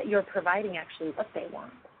is what you're providing actually what they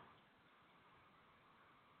want.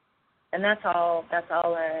 And that's all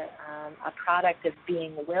a product of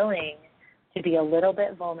being willing to be a little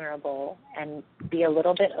bit vulnerable and be a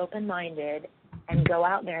little bit open-minded and go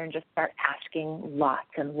out there and just start asking lots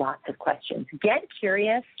and lots of questions. Get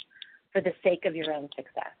curious for the sake of your own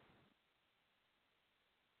success.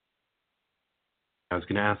 I was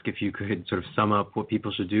going to ask if you could sort of sum up what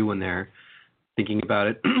people should do when they're thinking about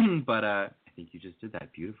it, but I think you just did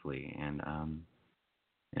that beautifully. And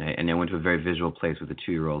I went to a very visual place with a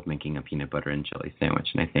 2-year-old making a peanut butter and jelly sandwich,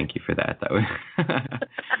 and I thank you for that. That was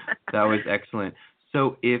that was excellent.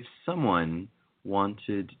 So if someone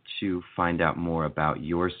wanted to find out more about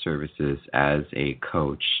your services as a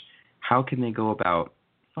coach, how can they go about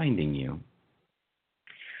finding you?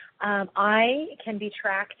 I can be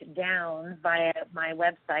tracked down via my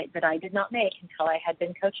website that I did not make until I had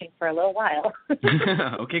been coaching for a little while.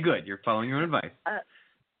 Okay, good. You're following your own advice.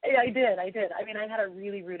 Yeah, I did. I mean, I had a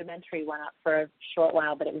really rudimentary one up for a short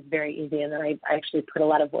while, but it was very easy, and then I actually put a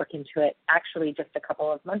lot of work into it, actually just a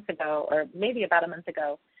couple of months ago, or maybe about a month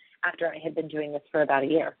ago, after I had been doing this for about a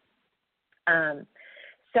year.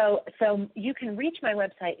 So you can reach my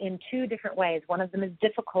website in 2 different ways. One of them is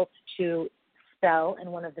difficult to spell,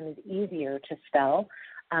 and one of them is easier to spell.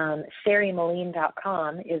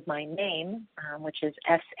 SARIMELINE.com is my name, which is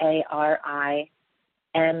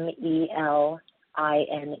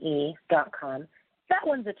SARIMELINE.com. That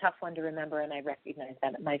one's a tough one to remember, and I recognize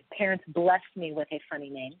that. My parents blessed me with a funny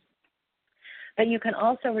name. But you can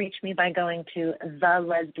also reach me by going to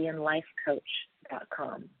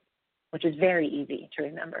thelesbianlifecoach.com, which is very easy to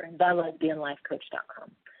remember,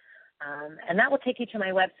 thelesbianlifecoach.com. And that will take you to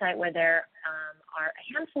my website where there are a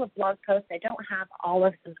handful of blog posts. I don't have all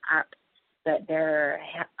of them up, but there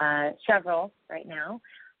are several right now.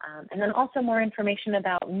 And then also more information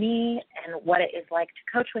about me and what it is like to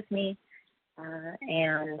coach with me.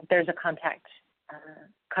 And there's a contact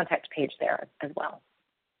page there as well.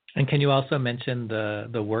 And can you also mention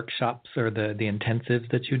the workshops or the intensives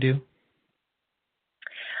that you do?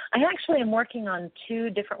 I actually am working on 2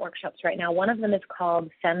 different workshops right now. One of them is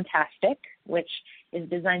called Femtastic, which is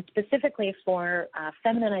designed specifically for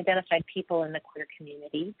feminine identified people in the queer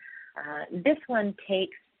community. This one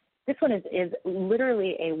is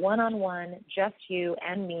literally a one-on-one, just you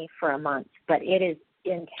and me for a month, but it is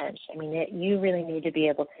intense. I mean, you really need to be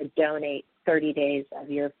able to donate 30 days of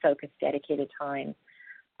your focused, dedicated time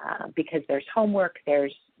because there's homework,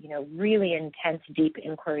 there's really intense, deep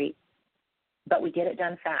inquiry, but we get it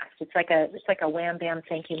done fast. It's like a wham bam,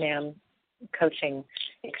 thank you ma'am coaching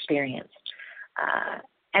experience,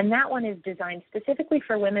 and that one is designed specifically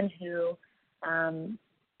for women who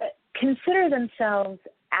consider themselves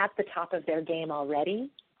at the top of their game already.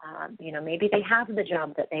 Maybe they have the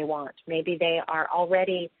job that they want. Maybe they are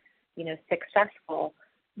already, successful,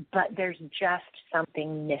 but there's just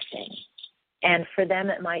something missing. And for them,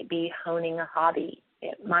 it might be honing a hobby.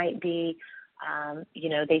 It might be,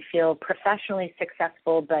 they feel professionally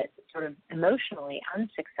successful, but sort of emotionally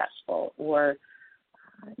unsuccessful, or,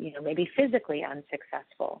 maybe physically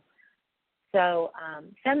unsuccessful. So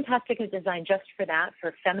Femtastic is designed just for that,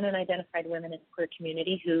 for feminine identified women in the queer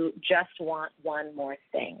community who just want one more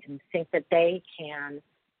thing and think that they can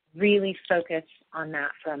really focus on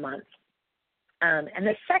that for a month. And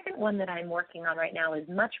the second one that I'm working on right now is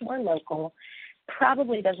much more local,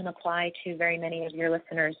 probably doesn't apply to very many of your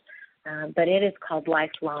listeners, but it is called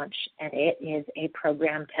Life Launch, and it is a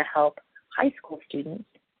program to help high school students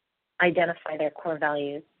identify their core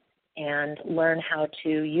values and learn how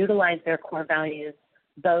to utilize their core values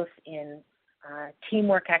both in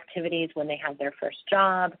teamwork activities when they have their first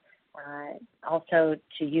job, also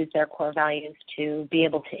to use their core values to be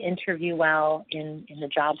able to interview well in the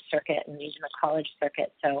job circuit and even the college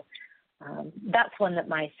circuit. So that's one that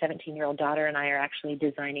my 17-year-old daughter and I are actually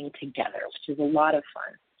designing together, which is a lot of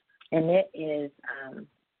fun. And it is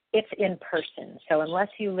it's in person. So unless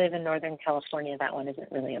you live in Northern California, that one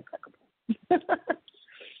isn't really applicable.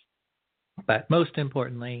 But most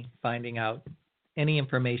importantly, finding out any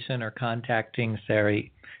information or contacting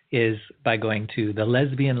SARI is by going to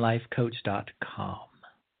thelesbianlifecoach.com.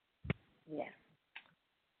 Yes.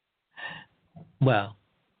 Well,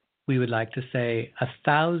 we would like to say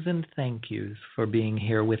 1,000 thank yous for being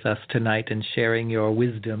here with us tonight and sharing your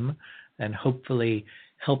wisdom and hopefully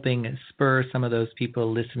helping spur some of those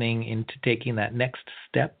people listening into taking that next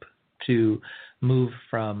step to move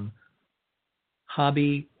from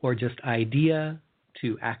hobby or just idea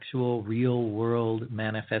to actual real world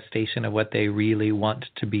manifestation of what they really want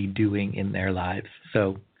to be doing in their lives.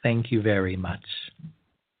 So thank you very much.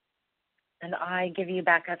 And I give you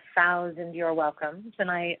back 1,000 you're welcomes.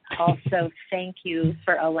 And I also thank you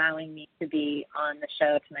for allowing me to be on the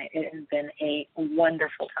show tonight. It has been a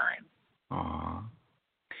wonderful time. Aww.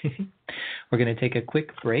 We're going to take a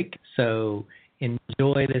quick break, so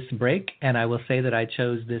enjoy this break, and I will say that I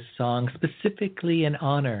chose this song specifically in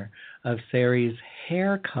honor of SARI's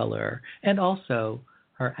hair color and also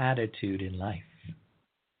her attitude in life.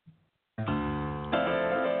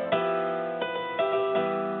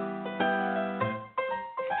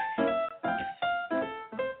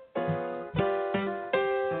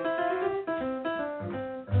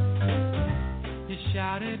 You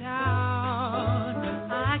shouted out,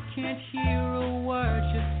 but I can't hear a word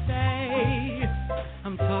you say.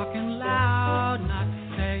 I'm talking loud, not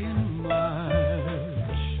saying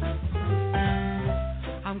much.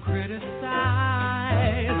 I'm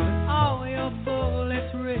criticized, but all your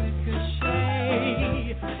bullets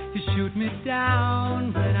ricochet. You shoot me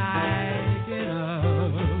down, but I get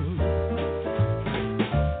up.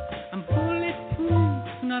 I'm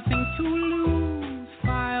bulletproof, nothing to lose.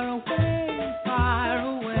 Fire away, fire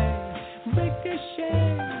away.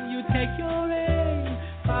 Ricochet, you take your aim.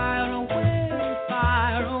 Fire away,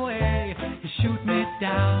 fire away. You shoot me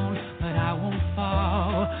down, but I won't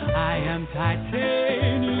fall. I am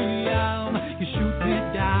titanium. You shoot me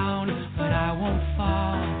down, but I won't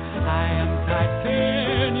fall. I am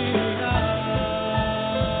titanium.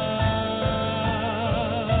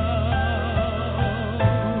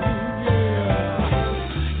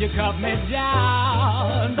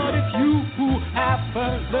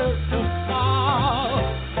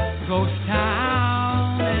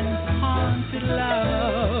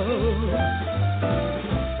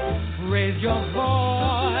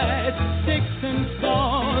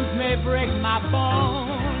 my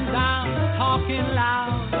bones. I'm talking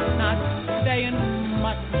loud, not saying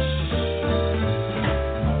much.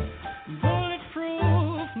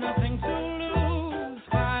 Bulletproof, nothing to lose.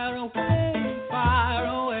 Fire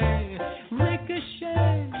away,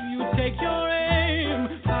 ricochet. You take your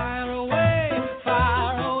aim. Fire away,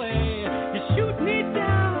 fire away. You shoot me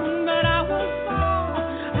down, but I won't fall.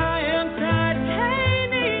 I am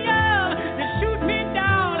titanium. You shoot me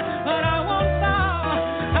down, but I won't fall.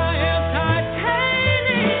 I am titanium.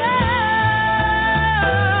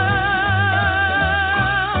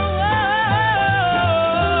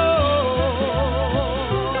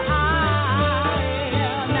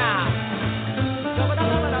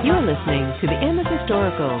 You're listening to the Amethyst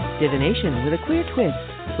Oracle, Divination with a Queer Twist,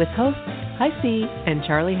 with hosts HiC and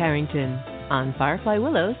Charlie Harrington on Firefly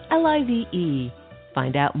Willows LIVE.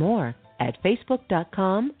 Find out more at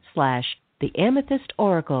facebook.com/The Amethyst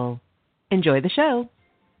Oracle. Enjoy the show.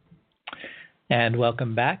 And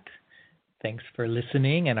welcome back. Thanks for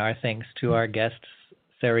listening, and our thanks to our guest,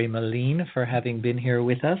 SARI MELINE, for having been here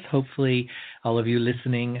with us. Hopefully all of you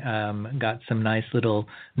listening got some nice little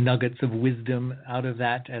nuggets of wisdom out of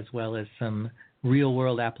that, as well as some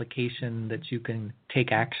real-world application that you can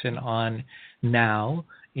take action on now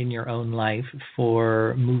in your own life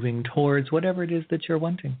for moving towards whatever it is that you're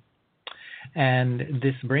wanting. And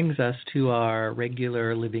this brings us to our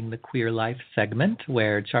regular Living the Queer Life segment,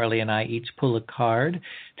 where Charlie and I each pull a card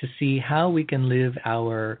to see how we can live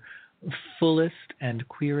our fullest and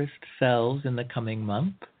queerest selves in the coming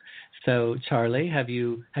month. So, Charlie, have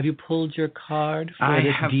you pulled your card for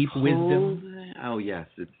this deep wisdom? Oh yes,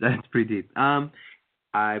 that's pretty deep.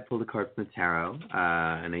 I pulled a card from the tarot,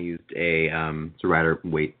 and I used it's a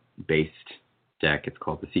Rider-Waite-based deck. It's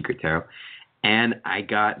called the Secret Tarot, and I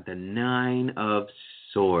got the 9 of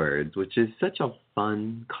Swords, which is such a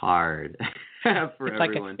fun card for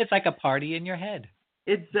everyone. It's like a party in your head.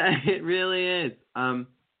 It really is. So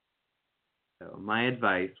my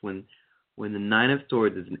advice when the 9 of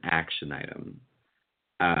Swords is an action item,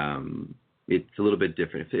 it's a little bit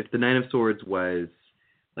different. If the 9 of Swords was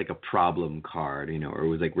like a problem card, or it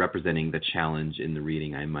was like representing the challenge in the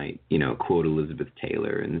reading, I might, quote Elizabeth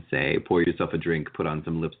Taylor and say, pour yourself a drink, put on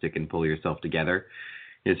some lipstick, and pull yourself together,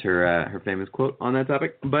 is her famous quote on that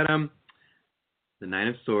topic. But the 9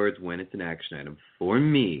 of Swords, when it's an action item, for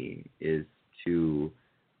me, is to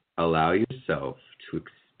allow yourself to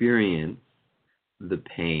experience the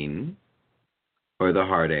pain or the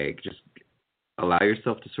heartache. Just allow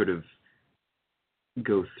yourself to sort of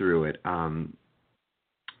go through it.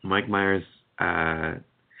 Mike Myers'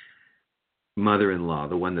 mother-in-law,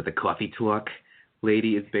 the one that the Coffee Talk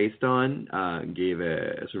lady is based on, gave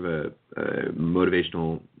a sort of a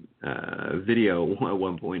motivational video at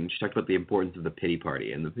one point, and she talked about the importance of the pity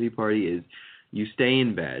party. And the pity party is you stay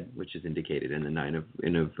in bed, which is indicated in the 9 of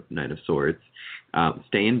Swords.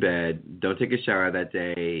 Stay in bed, don't take a shower that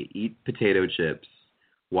day, eat potato chips,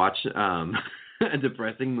 watch a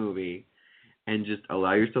depressing movie, and just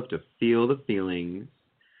allow yourself to feel the feelings,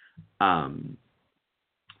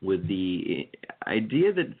 with the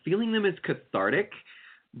idea that feeling them is cathartic,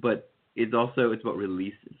 but it's about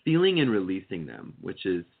feeling and releasing them, which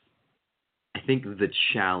is, I think, the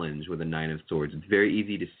challenge with a 9 of Swords. It's very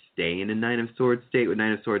easy to stay in a 9 of Swords state. With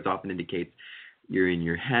 9 of Swords often indicates you're in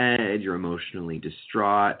your head, you're emotionally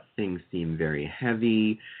distraught, things seem very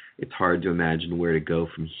heavy, it's hard to imagine where to go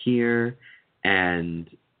from here, and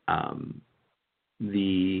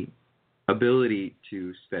the ability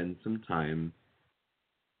to spend some time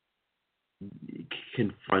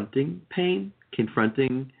confronting pain,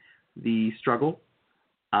 confronting the struggle,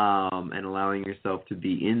 and allowing yourself to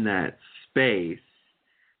be in that space,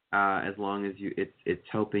 as long as it's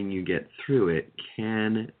helping you get through it,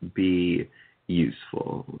 can be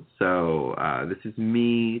useful. So this is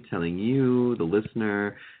me telling you, the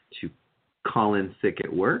listener, to call in sick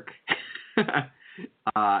at work,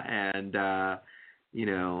 and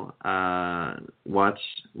watch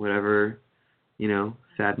whatever,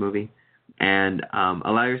 sad movie, and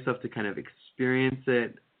allow yourself to kind of experience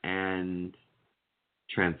it and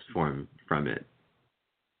transform from it.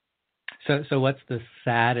 So what's the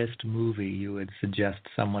saddest movie you would suggest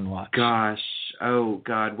someone watch? What's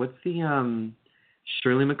the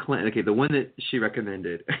Shirley MacLaine? Okay, the one that she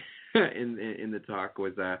recommended in the talk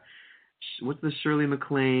was what's the Shirley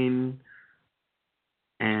MacLaine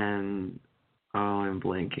and I'm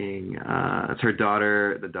blanking. It's her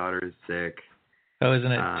daughter. The daughter is sick. Oh,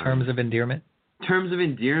 isn't it Terms of Endearment? Terms of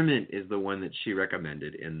Endearment is the one that she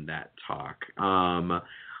recommended in that talk.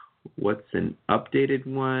 What's an updated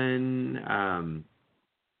one?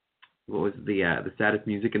 what was the saddest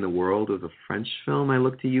music in the world was a French film. I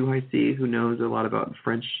look to you, HiC, who knows a lot about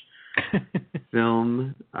French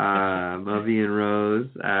film, Mauvais and Rose.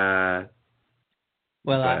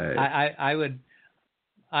 Well, but...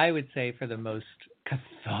 I would say for the most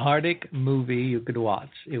cathartic movie you could watch,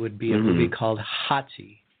 it would be a movie called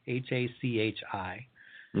HiC, HACHI,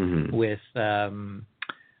 with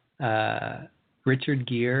Richard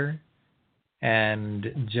Gere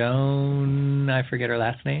and Joan, I forget her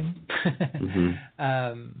last name.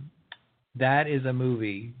 That is a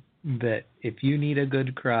movie that if you need a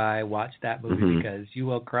good cry, watch that movie because you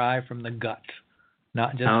will cry from the gut,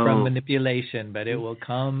 not just from manipulation, but it will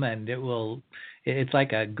come and it's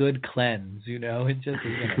like a good cleanse, you know, it just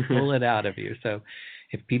is going to pull it out of you. So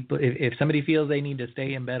if somebody feels they need to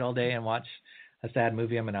stay in bed all day and watch a sad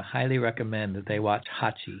movie, I'm going to highly recommend that they watch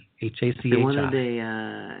HiC, HACHI.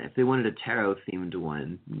 If they wanted a tarot-themed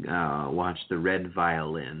one, watch The Red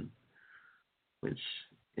Violin, which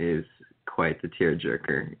is quite the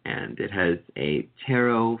tearjerker, and it has a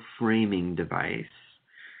tarot framing device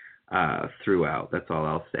throughout. That's all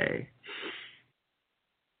I'll say.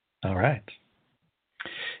 All right.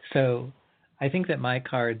 So I think that my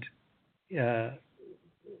card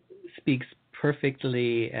speaks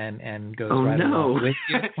perfectly and goes along with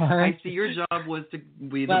you. I see your job was to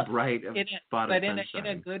be the bright spot of sunshine. But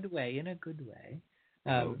in a good way.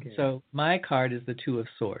 So my card is the Two of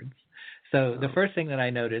Swords. So the first thing that I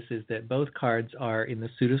notice is that both cards are in the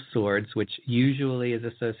suit of swords, which usually is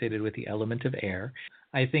associated with the element of air.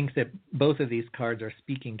 I think that both of these cards are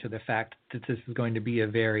speaking to the fact that this is going to be a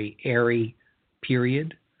very airy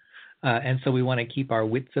period. And so we want to keep our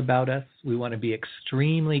wits about us. We want to be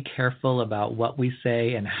extremely careful about what we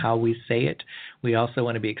say and how we say it. We also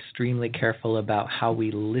want to be extremely careful about how we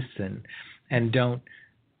listen and don't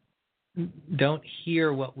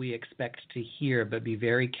hear what we expect to hear, but be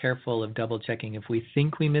very careful of double checking. If we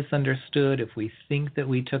think we misunderstood, if we think that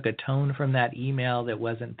we took a tone from that email that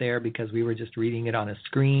wasn't there because we were just reading it on a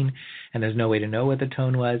screen and there's no way to know what the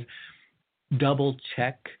tone was, double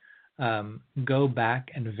check. Go back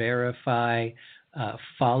and verify,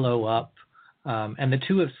 follow up. And the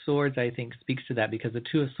Two of Swords, I think, speaks to that because the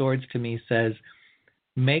Two of Swords to me says,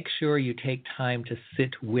 make sure you take time to sit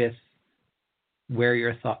with where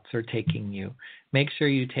your thoughts are taking you. Make sure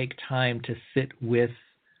you take time to sit with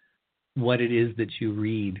what it is that you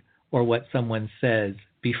read or what someone says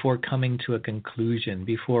before coming to a conclusion,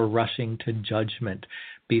 before rushing to judgment,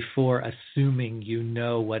 before assuming you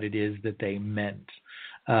know what it is that they meant.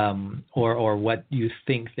 Or what you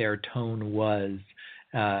think their tone was.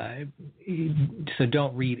 So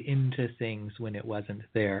don't read into things when it wasn't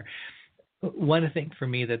there. One thing for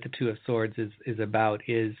me that the Two of Swords is about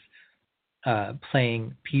is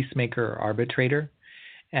playing peacemaker or arbitrator.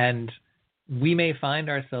 And we may find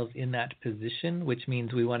ourselves in that position, which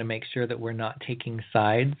means we want to make sure that we're not taking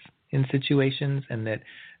sides in situations and that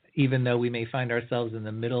even though we may find ourselves in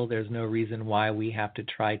the middle, there's no reason why we have to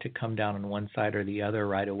try to come down on one side or the other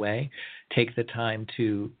right away. Take the time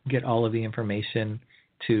to get all of the information,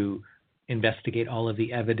 to investigate all of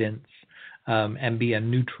the evidence, and be a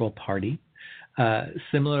neutral party.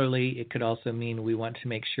 Similarly, it could also mean we want to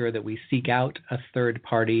make sure that we seek out a third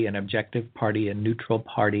party, an objective party, a neutral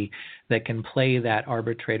party that can play that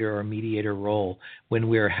arbitrator or mediator role when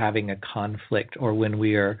we're having a conflict or when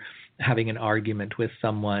we are having an argument with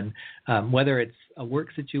someone, whether it's a work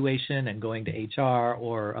situation and going to HR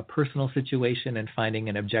or a personal situation and finding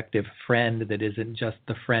an objective friend that isn't just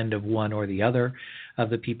the friend of one or the other of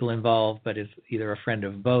the people involved, but is either a friend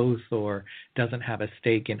of both or doesn't have a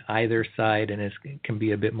stake in either side and can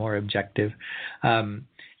be a bit more objective.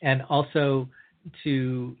 And also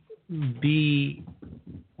to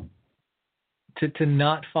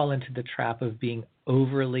not fall into the trap of being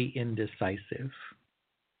overly indecisive,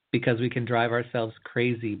 because we can drive ourselves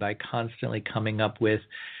crazy by constantly coming up with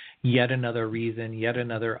yet another reason, yet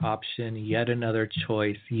another option, yet another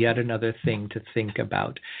choice, yet another thing to think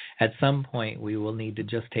about. At some point, we will need to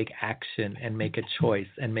just take action and make a choice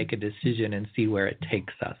and make a decision and see where it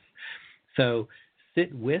takes us. So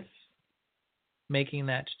sit with making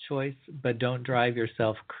that choice, but don't drive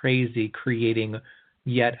yourself crazy creating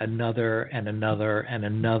yet another and another and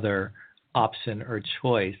another option or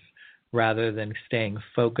choice, rather than staying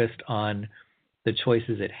focused on the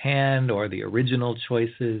choices at hand or the original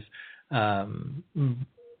choices.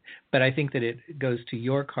 But I think that it goes to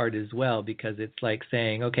your card as well, because it's like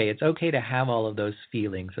saying, okay, it's okay to have all of those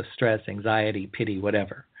feelings of stress, anxiety, pity,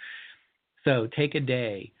 whatever. So take a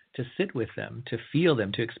day to sit with them, to feel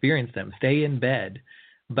them, to experience them. Stay in bed,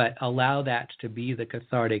 but allow that to be the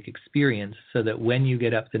cathartic experience so that when you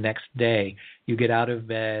get up the next day, you get out of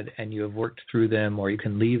bed and you have worked through them, or you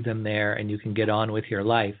can leave them there and you can get on with your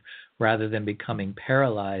life rather than becoming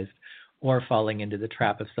paralyzed or falling into the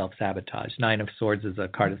trap of self-sabotage. Nine of Swords is a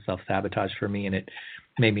card of self-sabotage for me, and it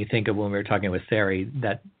made me think of when we were talking with SARI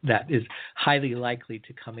that is highly likely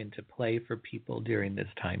to come into play for people during this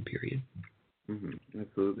time period. Mm-hmm.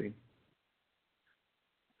 Absolutely.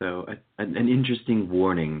 So an interesting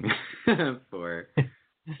warning for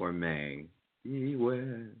May.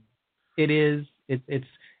 Beware. It is.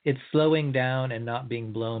 It's slowing down and not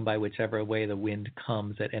being blown by whichever way the wind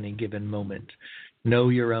comes at any given moment. Know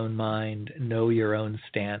your own mind, know your own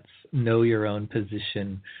stance, know your own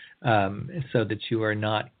position, so that you are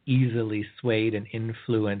not easily swayed and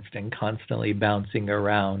influenced and constantly bouncing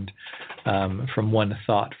around from one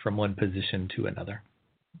thought, from one position to another.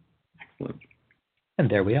 Excellent. And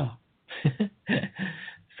there we are.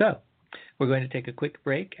 So, we're going to take a quick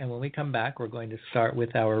break, and when we come back, we're going to start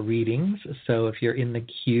with our readings. So if you're in the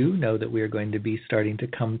queue, know that we're going to be starting to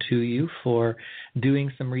come to you for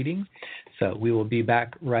doing some readings. So we will be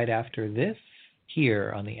back right after this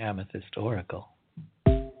here on the Amethyst Oracle.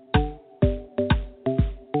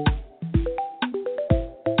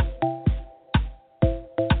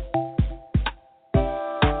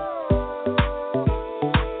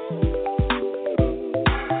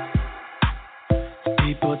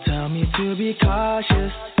 To be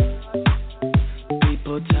cautious.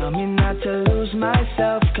 People tell me not to lose my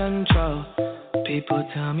self-control. People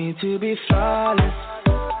tell me to be flawless.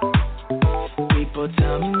 People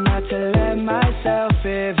tell me not to let myself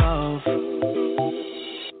evolve.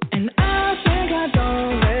 And I think I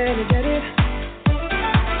don't really get it.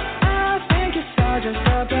 I think it's all just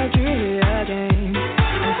a peculiar game.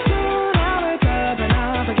 And soon I'll wake up and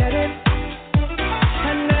I'll forget it.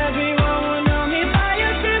 And everyone will know me by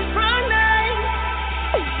a different name.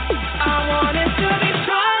 I want it to be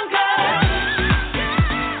stronger.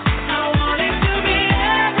 I want it to be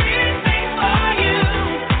everything for you.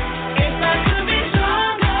 If I could be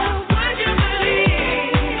stronger, would you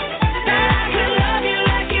believe that I could love you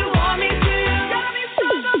like you want me to? Got me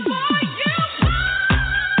stronger for you.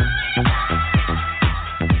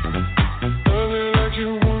 Love me like you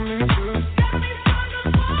want me to. Got me stronger for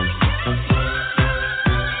you.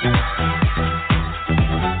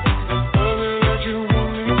 Love me like you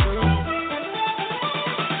want me to.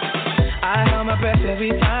 I held my breath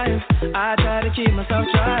every time. I tried to keep myself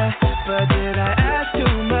dry, but did I ask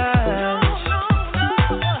too much?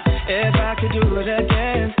 If I could do it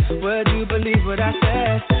again, would you believe what I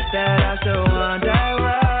said? That I still want that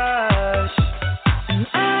rush. And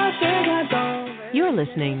I think I don't. You're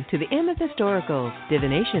listening to the Amethyst Oracle,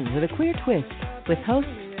 Divination with a Queer Twist, with hosts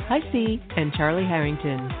HiC and Charlie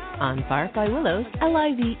Harrington on Firefly Willows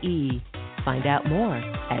LIVE. Find out more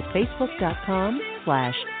at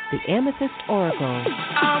facebook.com/The Amethyst Oracle.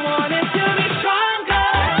 I want it to be stronger.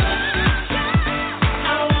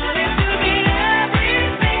 I want it to be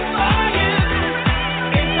everything for you.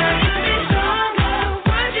 If I could be stronger,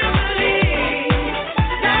 would you believe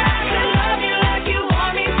that I could love you like you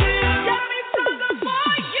want me to? Got me stronger for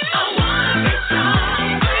you. I wanna be strong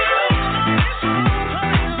for you.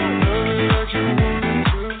 Like you want me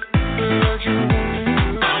to. Like you want me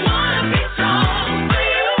to. I wanna be strong for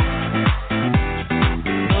you.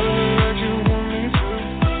 Like you want me to.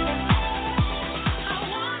 I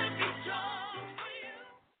wanna be strong for you.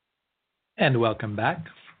 And welcome back.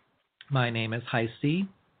 My name is HiC.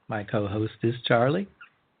 My co-host is Charlie.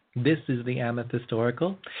 This is the Amethyst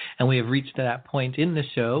Oracle, and we have reached that point in the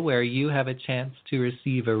show where you have a chance to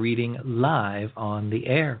receive a reading live on the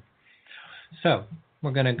air. So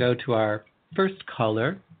we're going to go to our first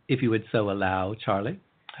caller, if you would so allow, Charlie.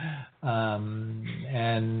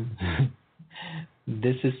 And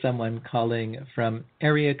this is someone calling from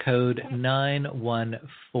area code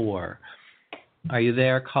 914. Are you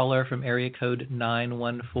there, caller from area code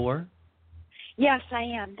 914? Yes, I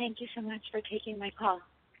am. Thank you so much for taking my call.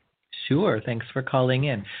 Sure. Thanks for calling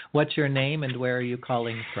in. What's your name and where are you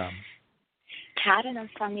calling from? Kat, and I'm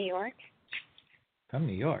from New York. From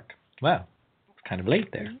New York. Wow. It's kind of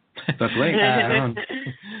late there. That's late. Yeah.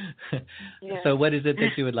 So what is it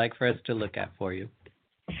that you would like for us to look at for you?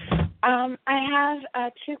 I have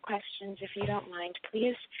two questions, if you don't mind,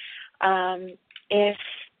 please.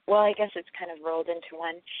 I guess it's kind of rolled into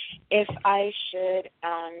one. If I should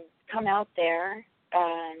come out there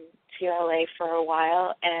to LA for a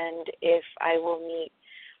while, and if I will meet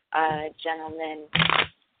a gentleman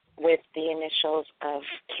with the initials of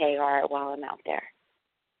KR while I'm out there.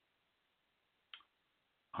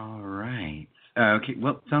 All right. Okay.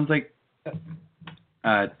 Well, sounds like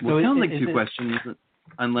Well, it sounds like two questions.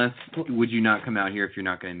 Unless, would you not come out here if you're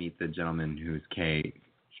not going to meet the gentleman who's K?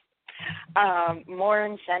 More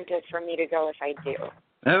incentive for me to go if I do.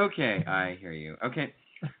 Okay, I hear you. Okay.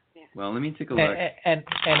 Yeah. Well, let me take a look.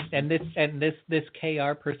 And this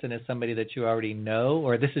KR person is somebody that you already know,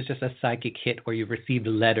 or this is just a psychic hit where you've received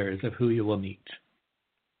letters of who you will meet?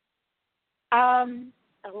 A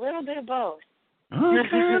little bit of both.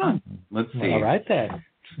 Okay. Let's see. All right then.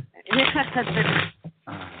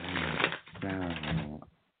 So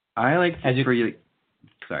I like to,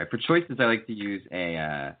 for choices, I like to use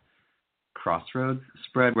a crossroads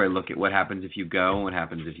spread where I look at what happens if you go and what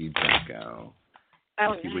happens if you don't go.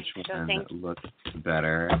 Oh, see nice. which one looks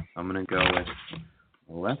better. I'm going to go with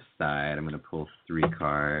the left side. I'm going to pull 3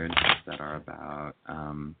 cards that are about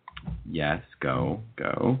yes, go.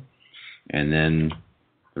 And then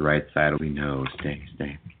the right side will be no, stay.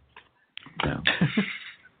 So,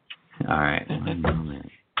 all right, one moment.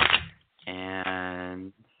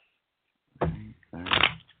 And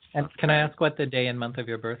can I ask what the day and month of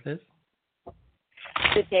your birth is?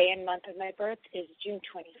 The day and month of my birth is June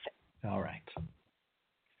 25th. All right.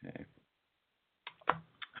 Okay.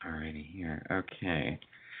 Alrighty here. Okay.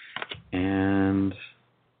 And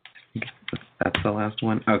that's the last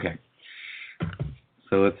one. Okay.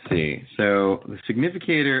 So let's see. So the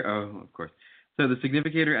significator. Oh, of course. So the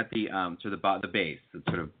significator at the the base, the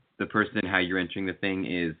sort of the person how you're entering the thing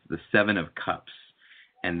is the 7 of Cups,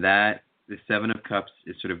 and that the 7 of Cups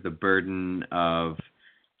is sort of the burden of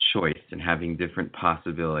choice and having different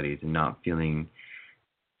possibilities and not feeling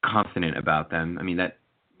confident about them. I mean, that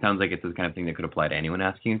sounds like it's the kind of thing that could apply to anyone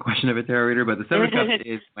asking a question of a tarot reader, but the 7 of Cups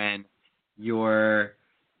is when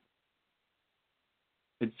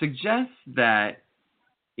it suggests that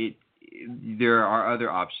there are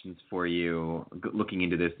other options for you looking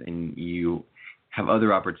into this, and you have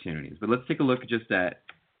other opportunities. But let's take a look just at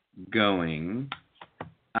going.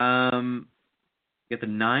 Get the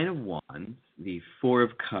 9 of Wands, the 4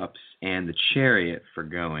 of Cups, and the Chariot for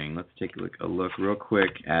going. Let's take a look real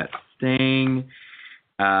quick at staying.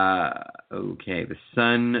 Okay, the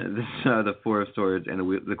Sun, the 4 of Swords, and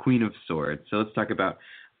the Queen of Swords. So let's talk about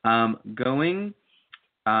going.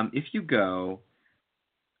 If you go,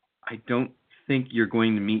 I don't think you're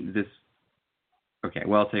going to meet this. Okay,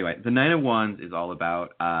 well, I'll tell you what. The 9 of Wands is all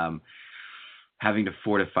about having to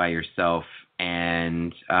fortify yourself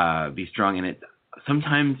and be strong in it.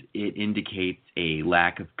 Sometimes it indicates a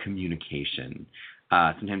lack of communication.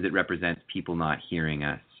 Sometimes it represents people not hearing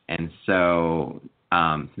us. And so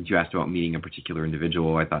since you asked about meeting a particular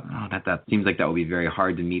individual, I thought, that seems like that will be very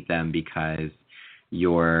hard to meet them because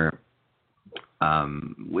you're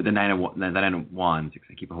with the 9 of Wands.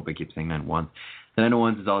 I hope I keep saying 9 of Wands. The 9 of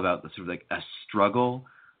Wands is all about sort of like a struggle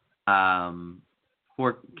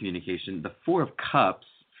for communication. The 4 of Cups,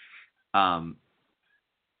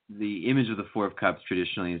 the image of the 4 of Cups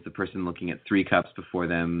traditionally is the person looking at 3 cups before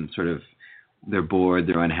them, sort of they're bored,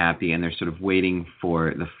 they're unhappy, and they're sort of waiting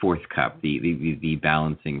for the 4th cup, the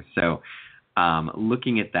balancing. So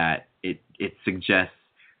looking at that, it suggests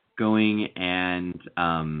going and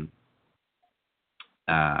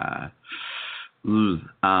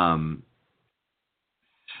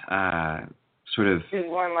sort of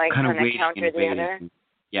one like kind of waiting counter the other.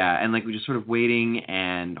 Yeah, and like we're just sort of waiting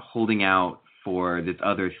and holding out for this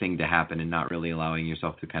other thing to happen and not really allowing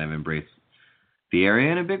yourself to kind of embrace the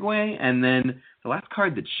area in a big way. And then the last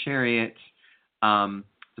card, the Chariot, it's a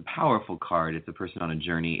powerful card. It's a person on a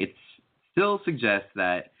journey. It still suggests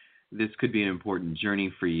that this could be an important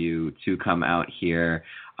journey for you to come out here.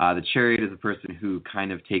 The Chariot is a person who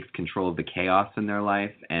kind of takes control of the chaos in their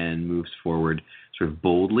life and moves forward sort of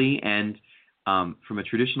boldly. And from a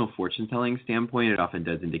traditional fortune-telling standpoint, it often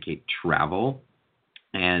does indicate travel.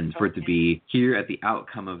 And for it to be here at the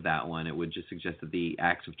outcome of that one, it would just suggest that the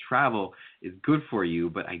acts of travel is good for you,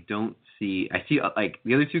 but I see like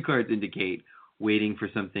the other 2 cards indicate waiting for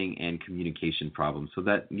something and communication problems. So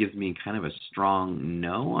that gives me kind of a strong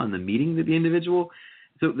no on the meeting with the individual.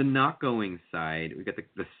 So the not going side, we got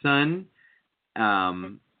the Sun,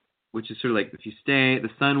 which is sort of like if you stay, the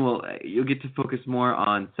Sun you'll get to focus more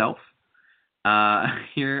on self.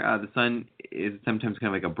 Here, the Sun is sometimes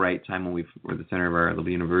kind of like a bright time when we're the center of our little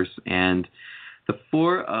universe. And the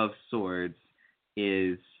 4 of Swords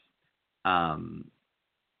is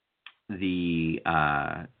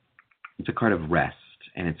it's a card of rest,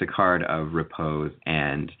 and it's a card of repose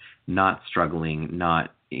and not struggling,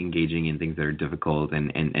 not engaging in things that are difficult,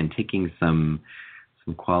 and taking some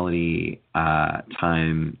quality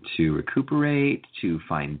time to recuperate, to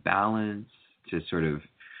find balance, to sort of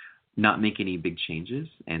not make any big changes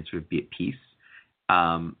and sort of be at peace.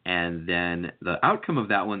 And then the outcome of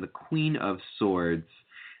that one, the Queen of Swords.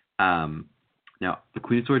 Now, the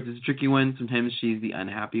Queen of Swords is a tricky one. Sometimes she's the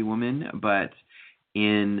unhappy woman, but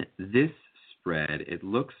in this spread, it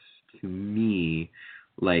looks to me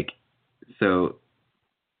like, so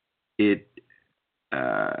it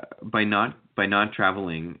by not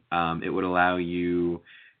traveling, it would allow you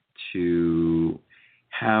to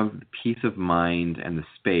have the peace of mind and the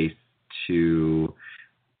space to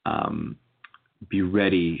be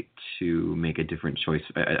ready to make a different choice,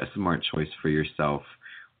 a smart choice for yourself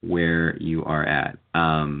where you are at.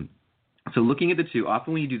 So looking at the two,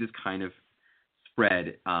 often when you do this kind of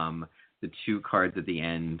spread, the two cards at the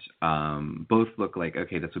end both look like,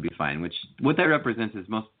 okay, this would be fine, which what that represents is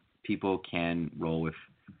most people can roll with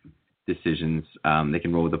decisions. They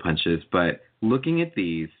can roll with the punches. But looking at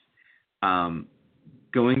these,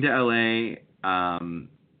 going to LA,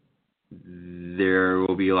 there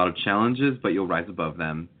will be a lot of challenges, but you'll rise above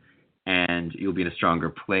them and you'll be in a stronger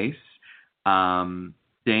place.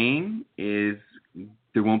 Staying is,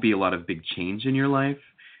 there won't be a lot of big change in your life.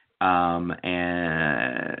 And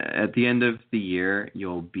at the end of the year,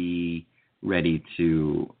 you'll be ready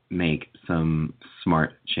to make some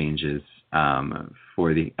smart changes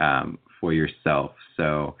for yourself.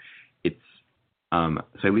 So it's so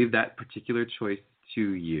I leave that particular choice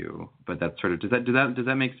to you. But that's sort of, does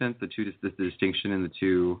that make sense? The distinction in the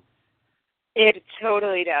two. It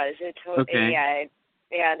totally does. Okay.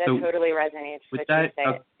 Yeah, that totally resonates with what that. you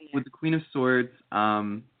say. With the Queen of Swords,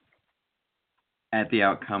 at the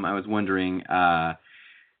outcome, I was wondering,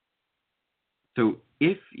 so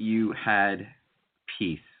if you had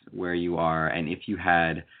peace where you are, and if you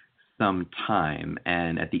had some time,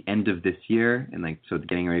 and at the end of this year, and so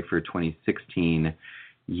getting ready for 2016,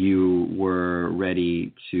 you were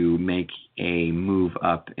ready to make a move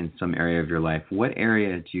up in some area of your life, what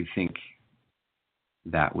area do you think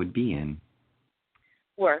that would be in?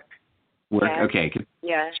 Work. Yeah. Okay.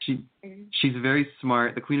 Yeah. She's very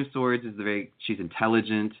smart. The Queen of Swords is she's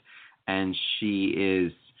intelligent, and she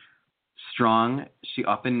is strong. She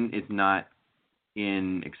often is not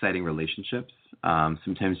in exciting relationships.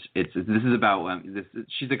 Sometimes this is about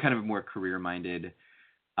she's a kind of more career-minded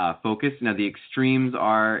focus. Now the extremes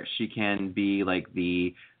are, she can be like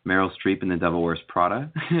the Meryl Streep in The Devil Wears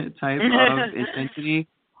Prada type of intensity,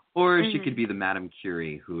 or she could be the Madame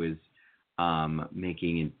Curie who is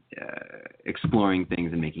exploring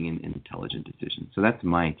things and making an intelligent decision. So that's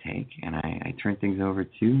my take, and I turn things over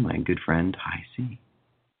to my good friend HiC.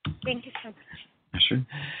 Thank you so much. Sure.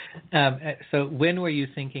 So when were you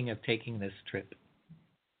thinking of taking this trip?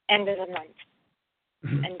 End of the month.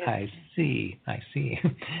 I see.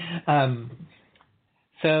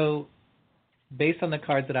 So based on the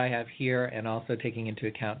cards that I have here, and also taking into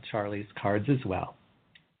account Charlie's cards as well,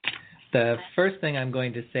 the first thing I'm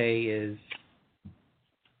going to say is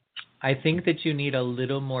I think that you need a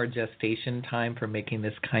little more gestation time for making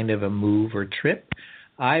this kind of a move or trip.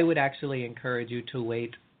 I would actually encourage you to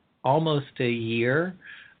wait almost a year,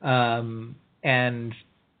 and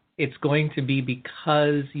it's going to be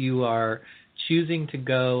because you are choosing to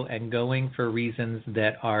go and going for reasons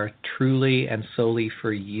that are truly and solely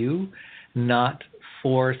for you, not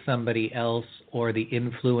for somebody else or the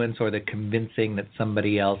influence or the convincing that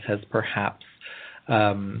somebody else has perhaps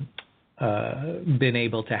been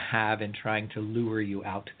able to have in trying to lure you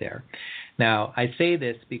out there. Now, I say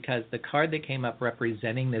this because the card that came up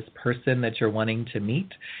representing this person that you're wanting to meet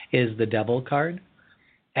is the Devil card.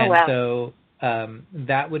 And so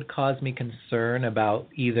that would cause me concern about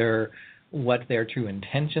either what their true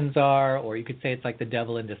intentions are, or you could say it's like the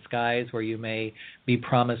devil in disguise, where you may be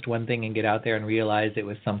promised one thing and get out there and realize it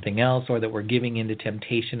was something else, or that we're giving into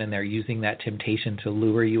temptation and they're using that temptation to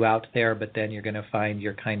lure you out there, but then you're going to find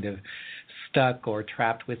you're kind of stuck or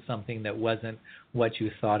trapped with something that wasn't what you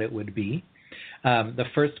thought it would be. The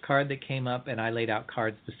first card that came up, and I laid out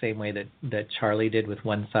cards the same way that Charlie did, with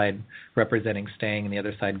one side representing staying and the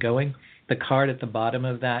other side going. The card at the bottom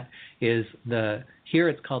of that is here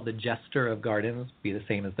it's called the Jester of Gardens, be the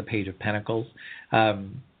same as the Page of Pentacles.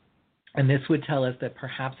 And this would tell us that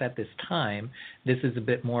perhaps at this time, this is a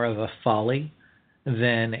bit more of a folly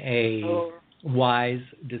than a wise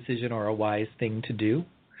decision or a wise thing to do.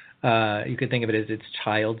 You could think of it as it's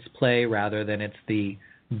child's play rather than it's the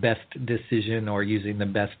best decision or using the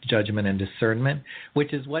best judgment and discernment,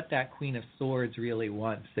 which is what that Queen of Swords really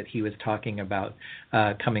wants, that he was talking about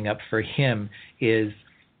coming up for him, is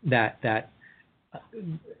that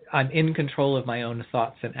I'm in control of my own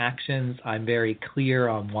thoughts and actions. I'm very clear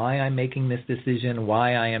on why I'm making this decision,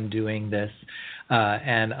 why I am doing this,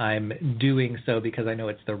 and I'm doing so because I know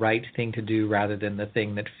it's the right thing to do rather than the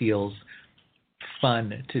thing that feels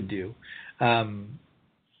fun to do. And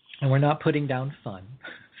we're not putting down fun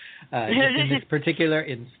just in this particular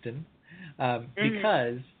instance,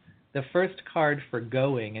 because the first card for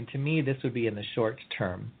going, and to me this would be in the short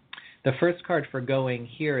term, the first card for going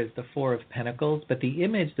here is the Four of Pentacles, but the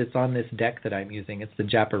image that's on this deck that I'm using, it's the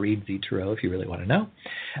Japaridzi Tarot, if you really want to know,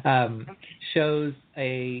 shows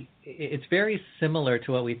it's very similar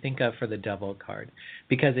to what we think of for the Devil card,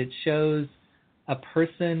 because it shows a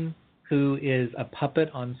person who is a puppet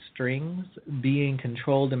on strings being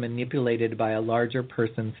controlled and manipulated by a larger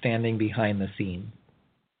person standing behind the scenes.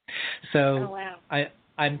 So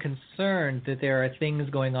I'm concerned that there are things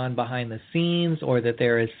going on behind the scenes, or that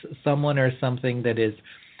there is someone or something that is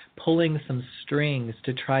pulling some strings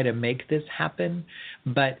to try to make this happen,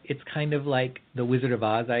 but it's kind of like the Wizard of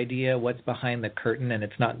Oz idea, what's behind the curtain, and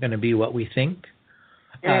it's not going to be what we think.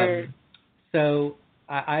 So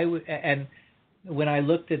I would, and when I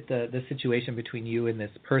looked at the situation between you and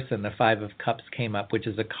this person, the Five of Cups came up, which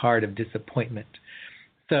is a card of disappointment.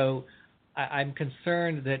 So I'm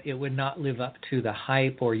concerned that it would not live up to the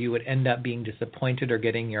hype, or you would end up being disappointed or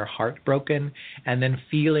getting your heart broken, and then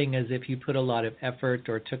feeling as if you put a lot of effort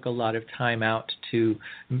or took a lot of time out to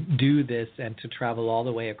do this and to travel all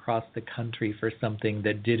the way across the country for something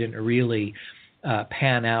that didn't really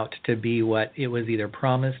pan out to be what it was either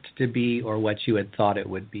promised to be or what you had thought it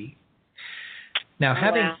would be. Now,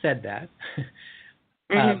 having said that,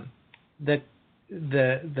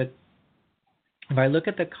 if I look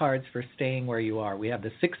at the cards for staying where you are, we have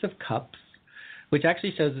the Six of Cups, which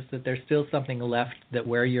actually shows us that there's still something left that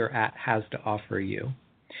where you're at has to offer you.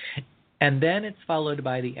 And then it's followed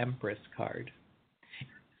by the Empress card.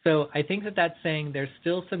 So I think that that's saying there's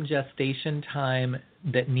still some gestation time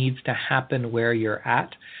that needs to happen where you're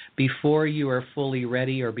at before you are fully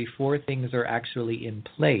ready, or before things are actually in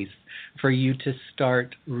place for you to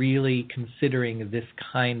start really considering this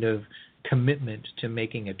kind of commitment to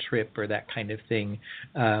making a trip or that kind of thing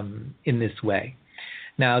in this way.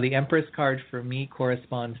 Now, the Empress card for me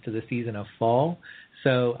corresponds to the season of fall,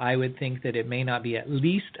 so I would think that it may not be at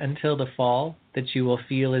least until the fall that you will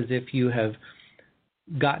feel as if you have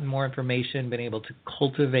gotten more information, been able to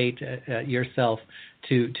cultivate yourself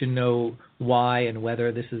to know why and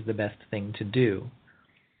whether this is the best thing to do.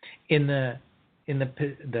 In the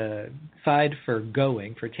side for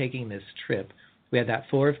going, for taking this trip, we had that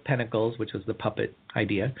Four of Pentacles, which was the puppet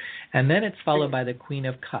idea, and then it's followed by the Queen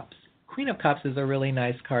of Cups. Queen of Cups is a really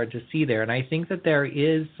nice card to see there, and I think that there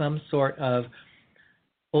is some sort of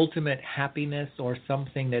ultimate happiness or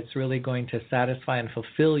something that's really going to satisfy and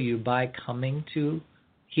fulfill you by coming to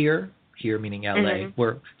here meaning LA.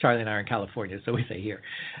 We're Charlie and I are in California, so we say here.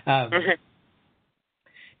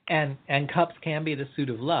 And cups can be the suit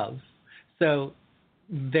of love. So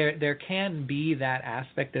there can be that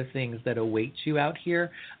aspect of things that await you out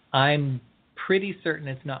here. I'm pretty certain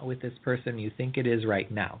it's not with this person you think it is right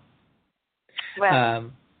now.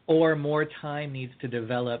 Or more time needs to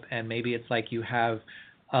develop, and maybe it's like you have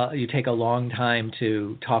you take a long time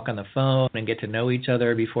to talk on the phone and get to know each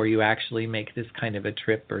other before you actually make this kind of a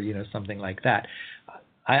trip, or something like that.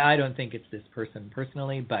 I don't think it's this person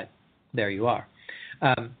personally, but there you are.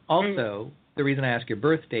 Also, the reason I ask your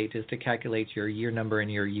birth date is to calculate your year number and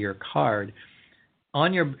your year card.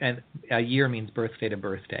 And a year means birthday to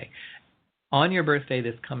birthday. On your birthday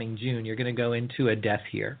this coming June, you're going to go into a death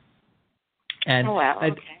year. And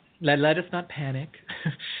let us not panic.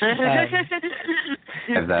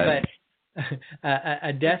 But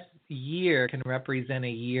a death year can represent a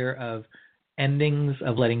year of endings,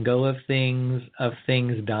 of letting go of things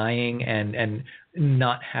dying and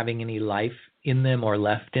not having any life in them or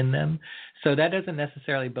left in them. So that doesn't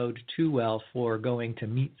necessarily bode too well for going to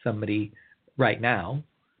meet somebody right now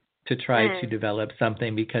to try to develop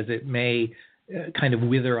something, because it may kind of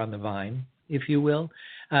wither on the vine, if you will.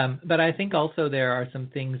 But I think also there are some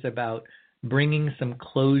things about bringing some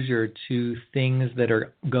closure to things that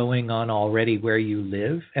are going on already where you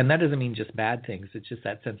live. And that doesn't mean just bad things. It's just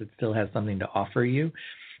that sense it still has something to offer you.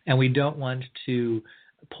 And we don't want to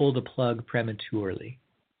pull the plug prematurely.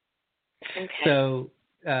 Okay. So,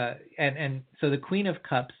 so the Queen of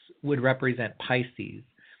Cups would represent Pisces.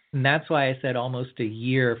 And that's why I said almost a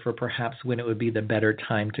year for perhaps when it would be the better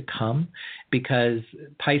time to come, because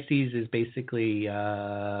Pisces is basically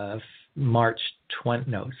February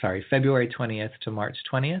 20th to March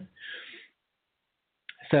 20th.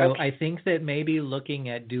 So I think that maybe looking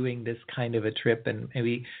at doing this kind of a trip and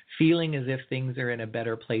maybe feeling as if things are in a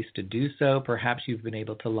better place to do so, perhaps you've been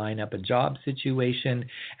able to line up a job situation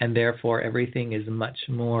and therefore everything is much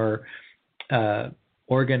more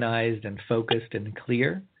organized and focused and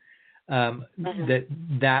clear.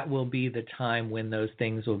 that will be the time when those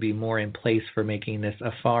things will be more in place for making this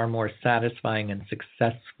a far more satisfying and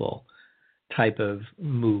successful type of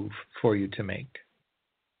move for you to make.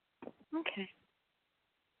 Okay.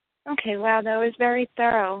 Okay, wow, that was very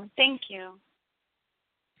thorough. Thank you.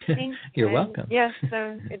 Thank You're you. welcome. Yes,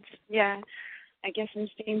 so I guess I'm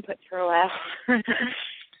staying put for a while.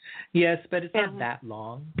 Yes, but it's not that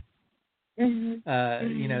long.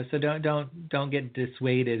 Mm-hmm. You know, so don't get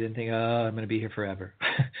dissuaded and think, oh, I'm going to be here forever.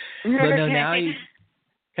 But no, now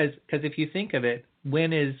because if you think of it,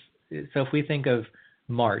 so if we think of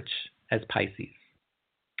March as Pisces,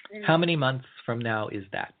 how many months from now is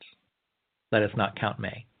that? Let us not count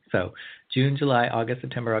May. So June, July, August,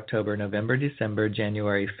 September, October, November, December,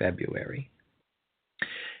 January, February.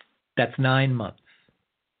 That's 9 months.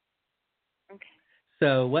 Okay.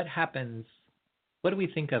 So what happens? What do we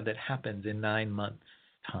think of that happens in 9 months'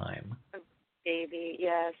 time? A baby,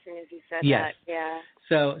 yeah, as soon as you said yes. that, yeah.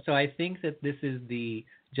 So I think that this is the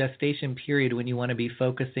gestation period when you want to be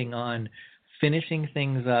focusing on finishing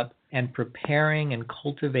things up and preparing and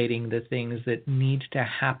cultivating the things that need to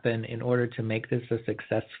happen in order to make this a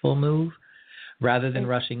successful move, rather than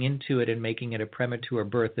rushing into it and making it a premature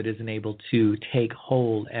birth that isn't able to take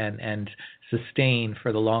hold and sustain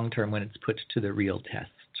for the long term when it's put to the real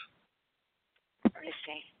test.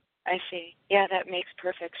 I see. Yeah, that makes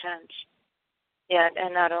perfect sense. Yeah,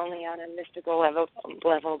 and not only on a mystical level,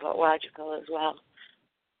 but logical as well.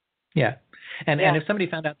 Yeah. And if somebody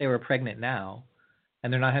found out they were pregnant now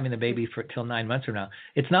and they're not having the baby for till 9 months from now,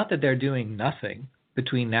 it's not that they're doing nothing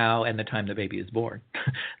between now and the time the baby is born.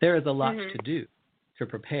 There is a lot to do to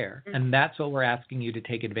prepare. And that's what we're asking you to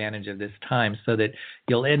take advantage of this time, so that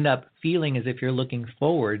you'll end up feeling as if you're looking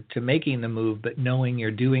forward to making the move, but knowing you're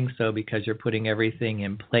doing so because you're putting everything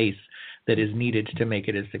in place that is needed to make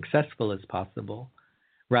it as successful as possible,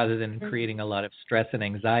 rather than creating a lot of stress and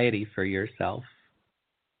anxiety for yourself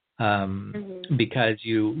because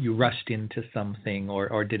you rushed into something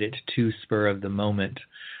or did it too spur of the moment,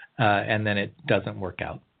 and then it doesn't work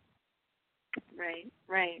out. Right.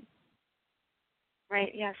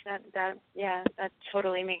 Yes, that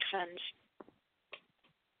totally makes sense.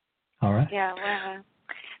 All right. Yeah. Wow.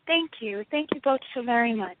 Thank you both so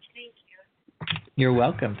very much. Thank you. You're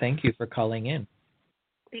welcome. Thank you for calling in.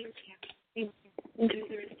 Thank you. Enjoy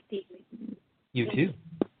the rest of the evening. You too.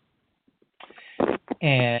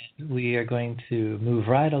 And we are going to move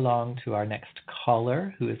right along to our next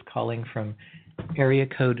caller, who is calling from area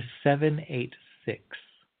code 786.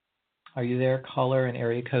 Are you there, caller, in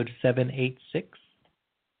area code 786?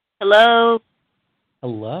 Hello.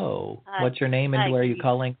 Hello. Hi. What's your name and where are you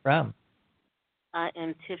calling from? I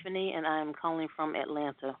am Tiffany, and I am calling from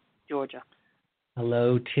Atlanta, Georgia.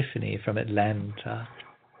 Hello, Tiffany from Atlanta.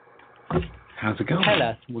 How's it going? Tell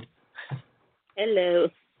us. Hello.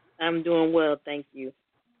 I'm doing well, thank you.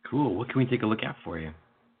 Cool. What can we take a look at for you?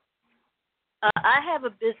 I have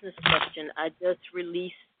a business question. I just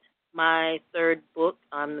released my third book.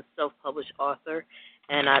 I'm the self-published author,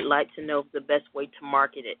 and I'd like to know the best way to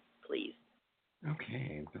market it, please.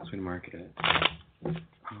 Okay, best way to market it.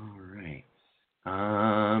 All right.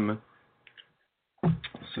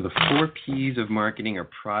 So the 4 P's of marketing are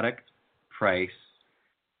product, price,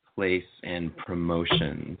 place, and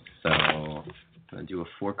promotion. So I'm going to do a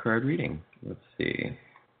 4-card reading. Let's see.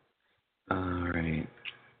 All right.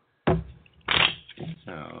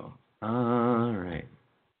 So, all right.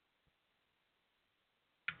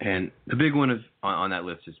 And the big one is on that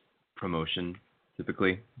list is promotion,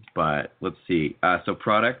 typically. But let's see. So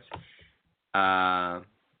product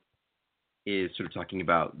is sort of talking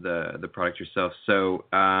about the product yourself. So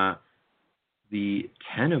the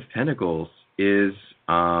 10 of Pentacles is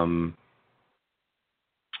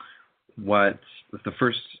what the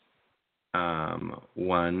first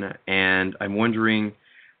one, and I'm wondering,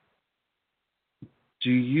 do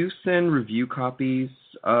you send review copies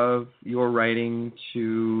of your writing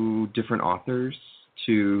to different authors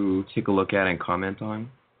to take a look at and comment on?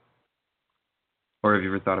 Or have you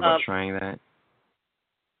ever thought about trying that?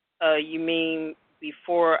 You mean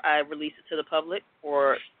before I release it to the public,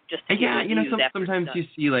 or just to yeah, get reviews after sometimes it's you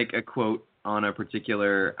see like a quote on a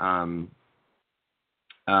particular on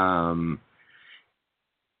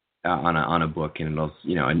a book, and it'll,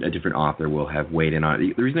 a different author will have weighed in on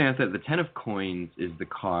it. The reason I asked that, the 10 of Coins is the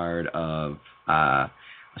card of a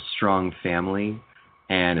strong family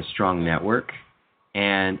and a strong network,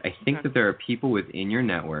 and I think that there are people within your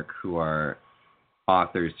network who are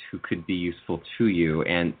authors who could be useful to you,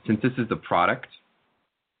 and since this is the product,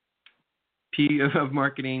 P of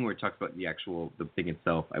marketing, where it talks about the thing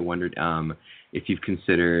itself, I wondered if you've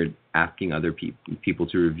considered asking other people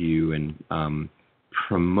to review and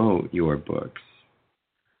promote your books.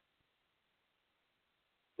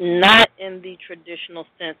 Not in the traditional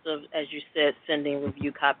sense of, as you said, sending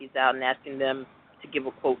review copies out and asking them to give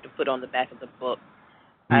a quote to put on the back of the book.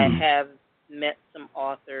 I have met some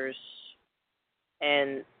authors,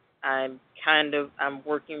 and I'm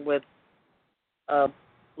working with a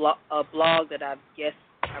blog that I've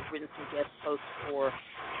written some guest posts for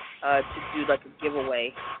to do like a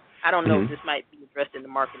giveaway. I don't know if this might be addressed in the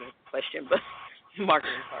marketing question, but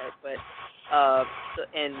marketing part. But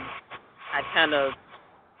and I kind of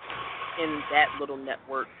in that little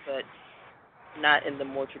network, but not in the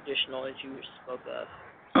more traditional as you spoke of.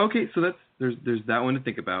 Okay, so there's that one to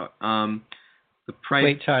think about. The price.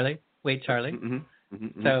 Wait, Charlie.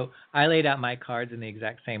 So I laid out my cards in the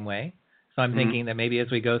exact same way. So I'm thinking that maybe as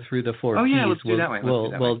we go through the four P's,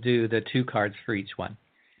 we'll do the 2 cards for each one.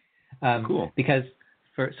 Cool. Because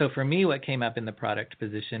for me, what came up in the product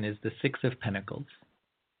position is the 6 of Pentacles.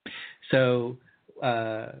 So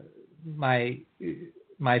my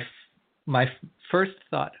first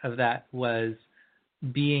thought of that was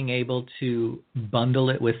being able to bundle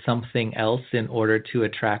it with something else in order to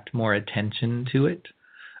attract more attention to it.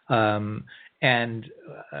 And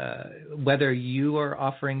whether you are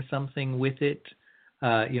offering something with it,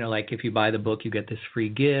 like if you buy the book, you get this free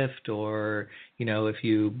gift, or, if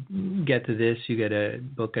you get to this, you get a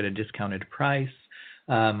book at a discounted price.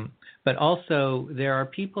 But also there are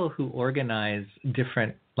people who organize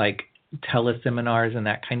different like teleseminars and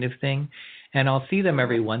that kind of thing. And I'll see them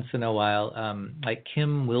every once in a while. Like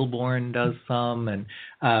Kim Wilborn does some, and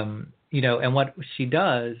and what she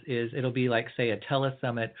does is it'll be like, say, a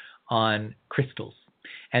telesummit on crystals,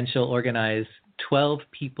 and she'll organize 12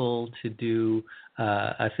 people to do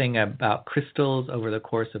a thing about crystals over the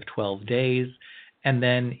course of 12 days, and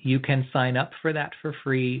then you can sign up for that for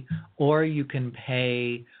free, or you can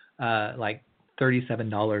pay like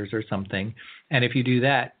 $37 or something. And if you do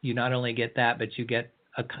that, you not only get that, but you get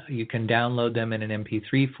you can download them in an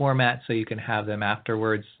MP3 format, so you can have them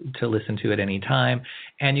afterwards to listen to at any time,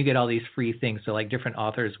 and you get all these free things. So like different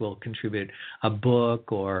authors will contribute a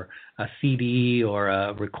book or a CD or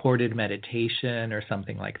a recorded meditation or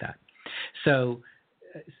something like that. So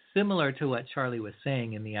similar to what Charlie was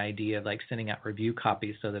saying in the idea of like sending out review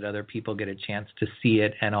copies so that other people get a chance to see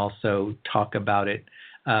it and also talk about it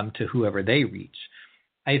to whoever they reach.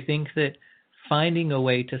 I think that finding a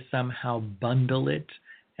way to somehow bundle it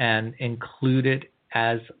and include it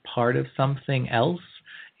as part of something else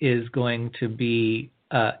is going to be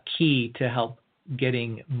key to help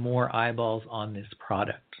getting more eyeballs on this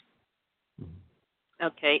product.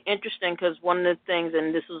 Okay, interesting, because one of the things,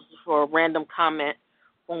 and this was for a random comment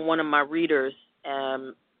from one of my readers,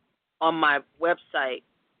 on my website,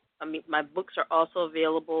 I mean, my books are also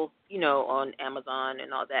available, on Amazon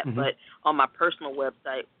and all that, but on my personal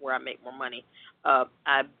website where I make more money,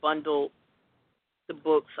 I bundle the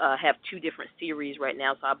books. I have 2 different series right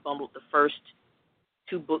now, so I bundled the first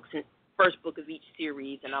 2 books, and first book of each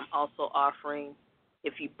series, and I'm also offering,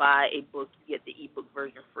 if you buy a book, you get the ebook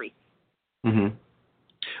version free. Well,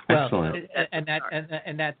 excellent. And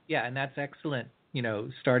that's excellent,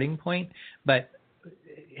 starting point, but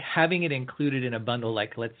having it included in a bundle,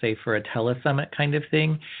 like let's say for a telesummit kind of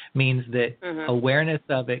thing, means that awareness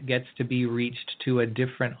of it gets to be reached to a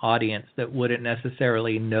different audience that wouldn't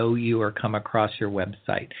necessarily know you or come across your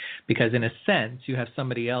website. Because in a sense, you have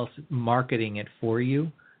somebody else marketing it for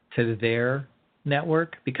you to their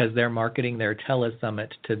network, because they're marketing their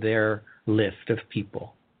telesummit to their list of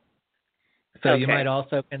people. So you might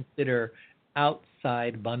also consider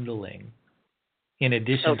outside bundling in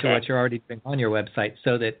addition to what you're already doing on your website,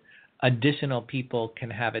 so that additional people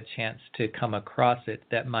can have a chance to come across it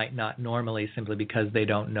that might not normally, simply because they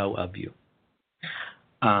don't know of you.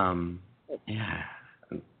 Yeah.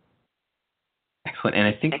 Excellent. And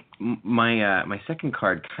I think my second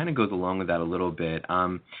card kind of goes along with that a little bit.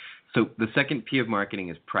 So the second P of marketing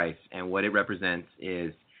is price, and what it represents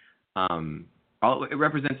is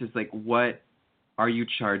like, what are you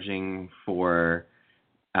charging for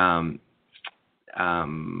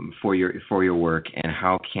your work, and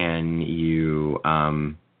how can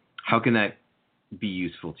that be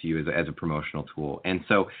useful to you as a promotional tool? And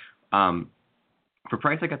so for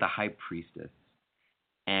price, I got the High Priestess,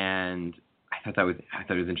 and I thought it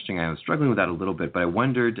was interesting. I was struggling with that a little bit, but I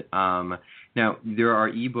wondered, now there are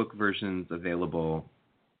ebook versions available,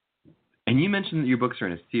 and you mentioned that your books are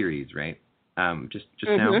in a series, right? Just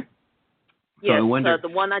now? Yes, so the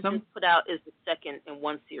one I just put out is the second in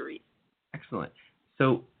one series. Excellent.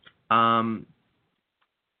 So I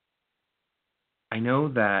know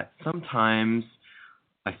that sometimes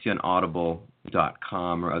I see on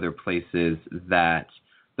Audible.com or other places that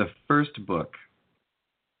the first book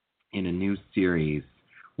in a new series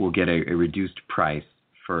will get a reduced price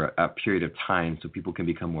for a period of time so people can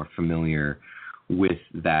become more familiar with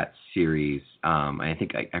that series. I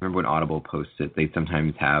think I remember when Audible posts it, they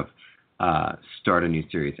sometimes have start a new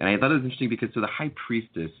series. And I thought it was interesting because the High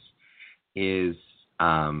Priestess is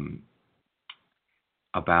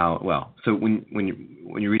so when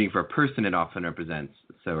you're reading for a person, it often represents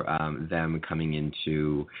them coming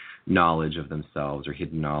into knowledge of themselves or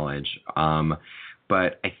hidden knowledge.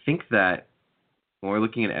 But I think that when we're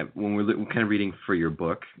kind of reading for your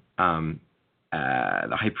book, the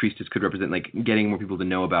High Priestess could represent like getting more people to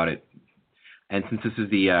know about it. And since this is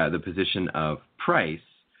the position of price,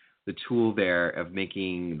 the tool there of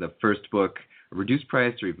making the first book a reduced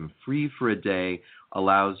price or even free for a day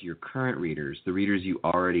allows your current readers, the readers you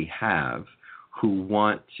already have, who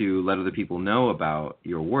want to let other people know about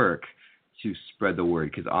your work, to spread the word.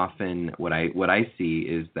 Because often what I see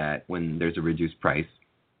is that when there's a reduced price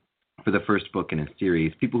for the first book in a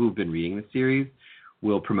series, people who've been reading the series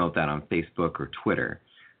will promote that on Facebook or Twitter.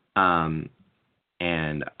 And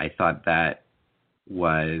I thought that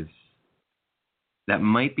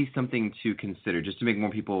might be something to consider, just to make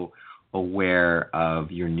more people aware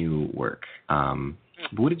of your new work.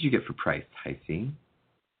 But what did you get for price, HiC?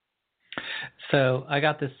 So I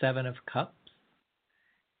got the Seven of Cups.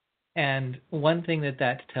 And one thing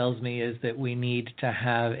that tells me is that we need to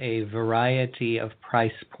have a variety of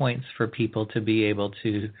price points for people to be able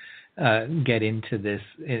to get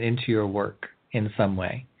into your work in some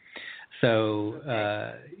way. So,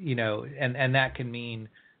 and that can mean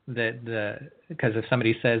that because if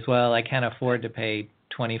somebody says, well, I can't afford to pay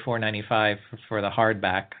 $24.95 for the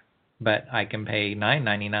hardback, but I can pay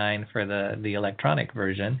 $9.99 for the electronic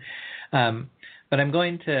version. But I'm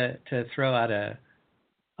going to throw out a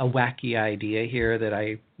wacky idea here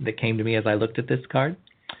that came to me as I looked at this card.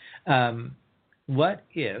 What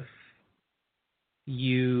if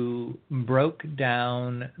you broke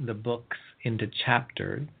down the books into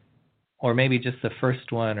chapters, or maybe just the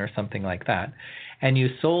first one or something like that, and you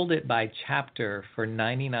sold it by chapter for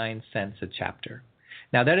 99 cents a chapter?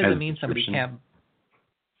 Now, that doesn't mean somebody can't...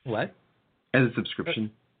 What? As a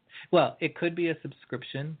subscription. Well, it could be a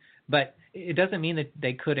subscription, but it doesn't mean that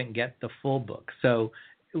they couldn't get the full book. So,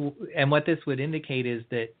 and what this would indicate is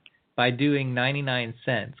that by doing 99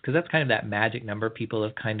 cents, because that's kind of that magic number people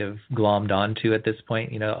have kind of glommed onto at this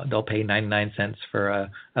point, they'll pay 99 cents for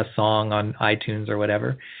a song on iTunes or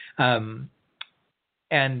whatever.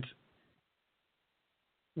 And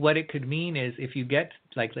what it could mean is if you get,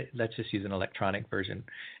 like, let's just use an electronic version.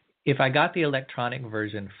 If I got the electronic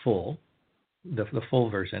version full, the full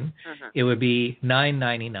version, it would be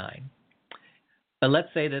 $9.99. But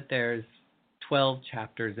let's say that there's 12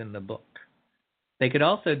 chapters in the book. They could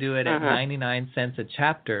also do it at 99 cents a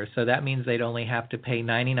chapter, so that means they'd only have to pay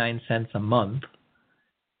 99 cents a month,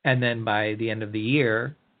 and then by the end of the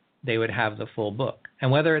year, they would have the full book.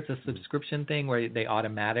 And whether it's a subscription thing where they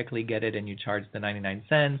automatically get it and you charge the 99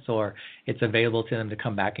 cents, or it's available to them to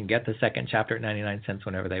come back and get the second chapter at 99 cents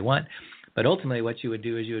whenever they want. But ultimately what you would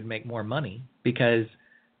do is you would make more money, because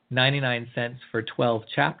 99 cents for 12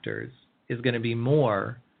 chapters is going to be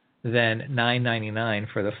more than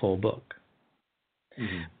 $9.99 for the full book.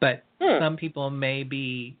 But some people may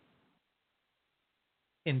be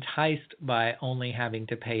enticed by only having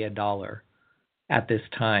to pay $1 at this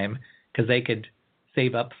time, because they could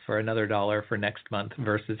save up for another $1 for next month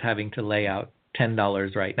versus having to lay out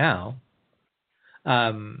 $10 right now.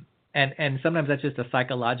 And sometimes that's just a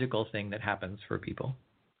psychological thing that happens for people.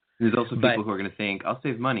 There's also people who are going to think, I'll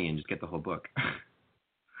save money and just get the whole book.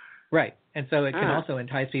 Right. And so it can also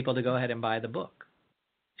entice people to go ahead and buy the book.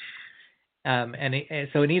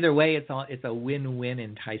 So in either way, it's a win-win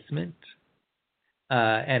enticement.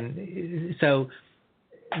 And so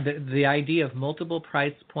the idea of multiple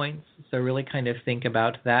price points, so really kind of think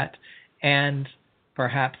about that, and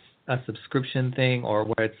perhaps a subscription thing, or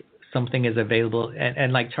where something is available,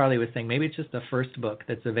 and like Charlie was saying, maybe it's just the first book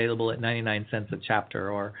that's available at 99 cents a chapter,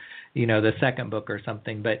 or the second book or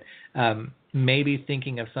something, but maybe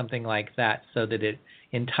thinking of something like that so that it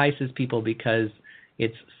entices people because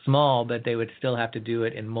it's small, but they would still have to do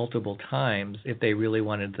it in multiple times if they really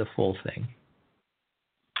wanted the full thing.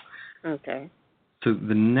 Okay. So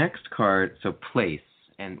the next card, so place,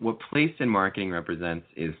 and what place in marketing represents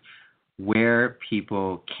is where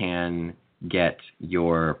people can get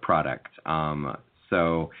your product.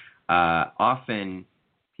 So often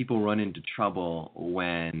people run into trouble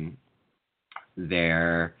when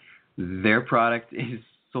they're their product is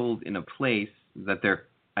sold in a place that their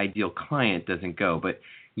ideal client doesn't go. But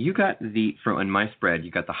you got in my spread,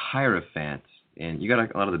 you got the Hierophant, and you got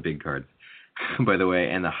a lot of the big cards, by the way.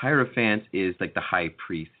 And the Hierophant is like the high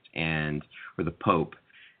priest or the Pope,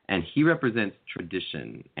 and he represents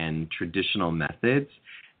tradition and traditional methods.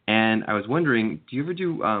 And I was wondering, do you ever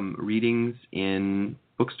do readings in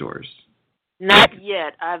bookstores? Not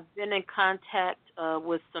yet. I've been in contact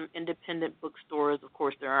with some independent bookstores. Of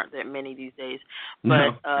course, there aren't that many these days.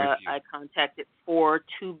 But I contacted 4.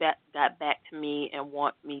 2 got back to me and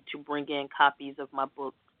want me to bring in copies of my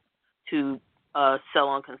book to sell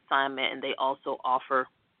on consignment. And they also offer,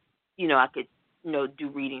 I could, do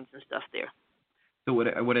readings and stuff there. So what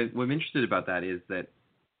I'm interested about that is that,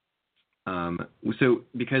 so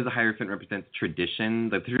because the Hierophant represents tradition,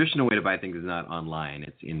 the traditional way to buy things is not online;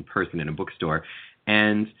 it's in person in a bookstore.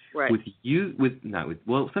 And sometimes with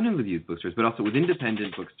used bookstores, but also with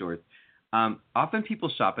independent bookstores, often people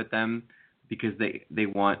shop at them because they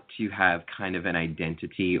want to have kind of an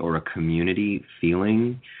identity or a community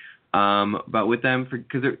feeling. But with them,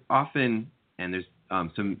 because they're often, and there's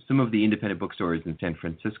some of the independent bookstores in San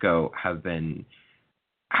Francisco have been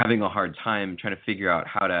having a hard time trying to figure out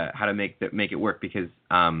how to make it work, because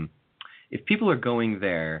if people are going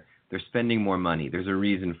there, they're spending more money. There's a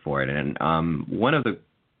reason for it. And one of the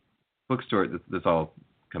bookstores, this all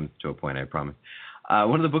comes to a point, I promise.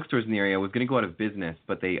 One of the bookstores in the area was going to go out of business,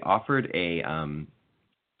 but they offered a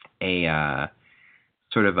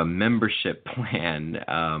sort of a membership plan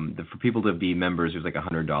for people to be members. It was like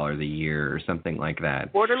 $100 a year or something like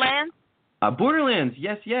that. Borderlands? Borderlands,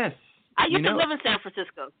 yes. I used to live in San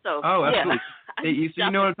Francisco, so absolutely. Yeah. So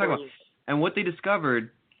you know what I'm talking about. And what they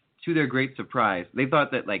discovered, to their great surprise, they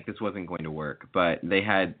thought that this wasn't going to work, but they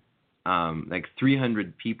had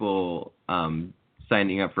 300 people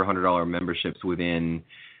signing up for $100 memberships within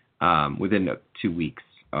 2 weeks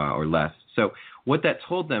or less. So what that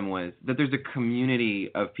told them was that there's a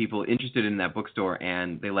community of people interested in that bookstore,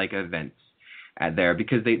 and they like events there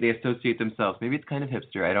because they associate themselves. Maybe it's kind of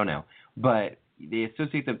hipster, I don't know, but they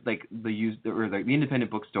associate the independent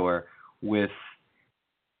bookstore with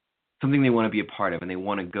something they want to be a part of, and they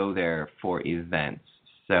want to go there for events.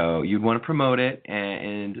 So you'd want to promote it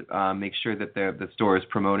and make sure that the store is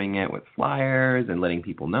promoting it with flyers and letting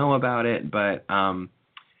people know about it. But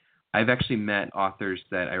I've actually met authors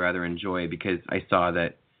that I rather enjoy because I saw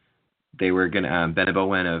that they were going to, Bennett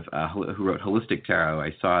Bowen who wrote Holistic Tarot,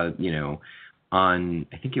 I saw, on,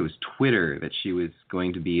 I think it was Twitter, that she was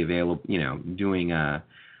going to be available, doing a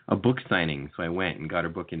book signing. So I went and got her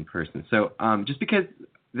book in person. So just because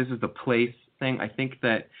this is the place thing, I think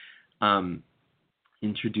that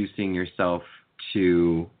introducing yourself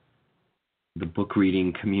to the book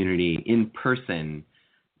reading community in person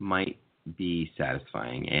might be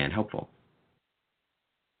satisfying and helpful.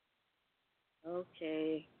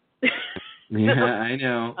 Okay. Yeah, I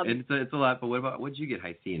know. It's a lot, but what did you get,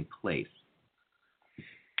 HiC, in place?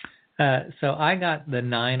 So I got the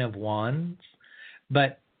 9 of Wands,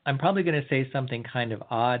 but I'm probably going to say something kind of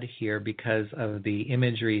odd here because of the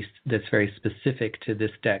imagery that's very specific to this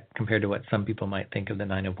deck compared to what some people might think of the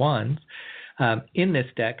 9 of Wands. In this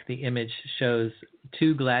deck, the image shows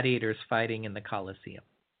 2 gladiators fighting in the Colosseum.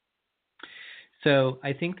 So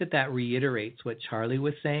I think that reiterates what Charlie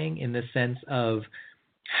was saying in the sense of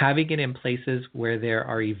having it in places where there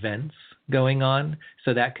are events going on.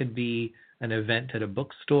 So that could be an event at a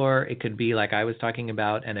bookstore. It could be, like I was talking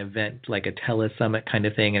about, an event like a telesummit kind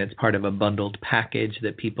of thing, and it's part of a bundled package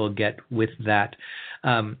that people get with that.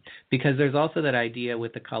 Because there's also that idea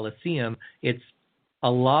with the Colosseum, it's a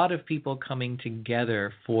lot of people coming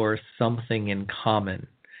together for something in common.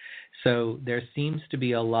 So there seems to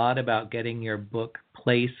be a lot about getting your book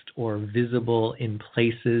placed or visible in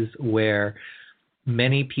places where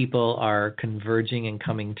many people are converging and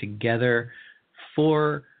coming together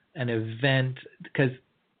for an event, because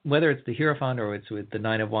whether it's the Hierophant or it's with the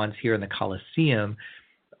 9 of Wands here in the Colosseum,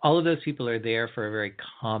 all of those people are there for a very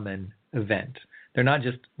common event. They're not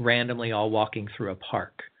just randomly all walking through a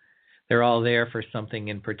park. They're all there for something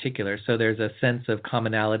in particular. So there's a sense of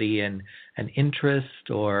commonality and an interest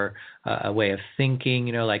or a way of thinking,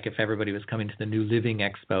 like if everybody was coming to the New Living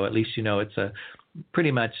Expo, at least it's a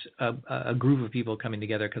pretty much a group of people coming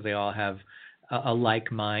together because they all have a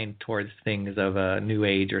like mind towards things of a new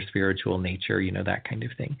age or spiritual nature, that kind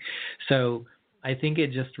of thing. So I think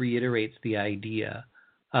it just reiterates the idea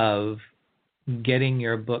of getting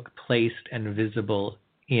your book placed and visible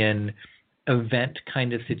in event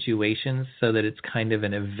kind of situations so that it's kind of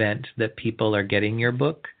an event that people are getting your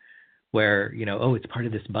book where, oh, it's part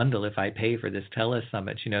of this bundle if I pay for this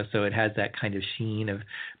telesummit, so it has that kind of sheen of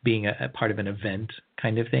being a part of an event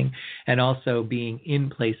kind of thing, and also being in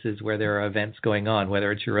places where there are events going on,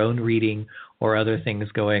 whether it's your own reading or other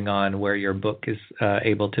things going on where your book is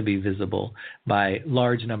able to be visible by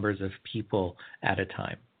large numbers of people at a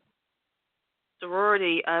time.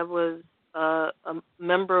 Sorority, I was a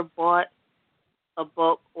member bought a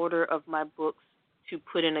bulk order of my books to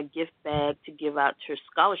put in a gift bag to give out to a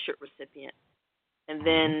scholarship recipient. And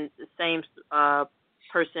then the same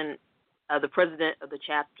person, the president of the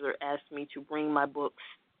chapter, asked me to bring my books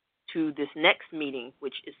to this next meeting,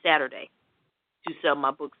 which is Saturday, to sell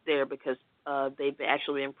my books there because they've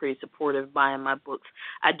actually been pretty supportive buying my books.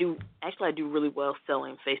 I do really well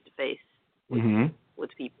selling face-to-face with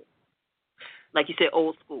people. Like you said,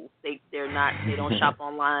 old school. They don't shop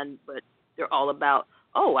online, but they're all about,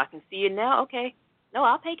 oh, I can see it now. Okay. No,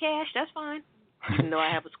 I'll pay cash. That's fine. Even though I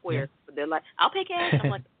have a Square. But they're like, I'll pay cash. I'm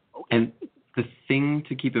like, okay. And the thing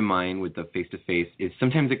to keep in mind with the face-to-face is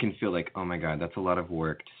sometimes it can feel like, oh, my God, that's a lot of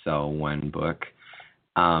work to sell one book.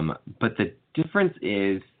 But the difference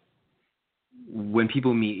is when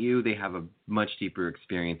people meet you, they have a much deeper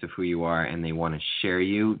experience of who you are, and they want to share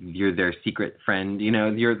you. You're their secret friend. They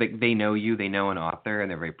know you. They know an author, and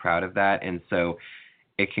they're very proud of that. And so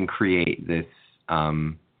it can create this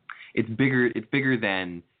it's bigger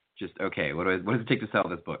than just, okay, what does it take to sell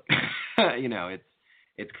this book?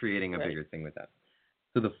 It's creating a bigger thing with that.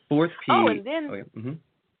 So the fourth P. Oh, and then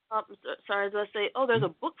sorry, as I say, there's a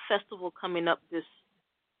book festival coming up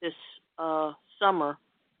this summer.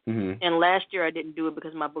 And last year I didn't do it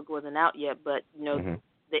because my book wasn't out yet, but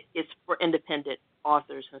it's for independent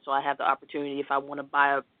authors, and so I have the opportunity if I want to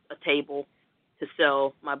buy a table to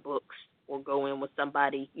sell my books or go in with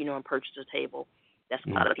somebody, and purchase a table. That's a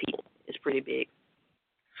lot of people. It's pretty big.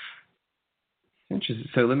 Interesting.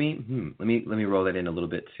 So let me roll that in a little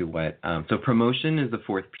bit to what. So promotion is the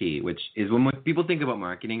fourth P, which is when people think about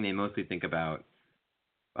marketing, they mostly think about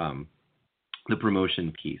the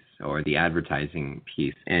promotion piece or the advertising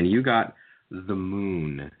piece. And you got the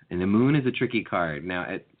moon, and the moon is a tricky card. Now,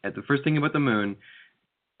 at the first thing about the moon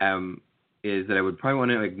is that I would probably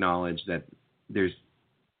want to acknowledge that there's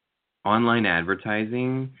online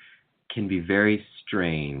advertising can be very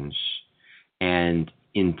strange and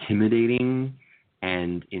intimidating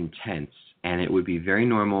and intense, and it would be very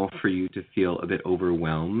normal for you to feel a bit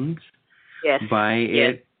overwhelmed by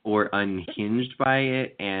it or unhinged by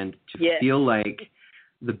it, and to feel like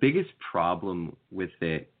the biggest problem with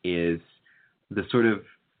it is the sort of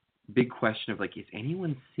big question of like, is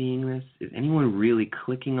anyone seeing this? Is anyone really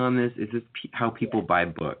clicking on this? Is this how people buy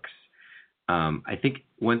books? I think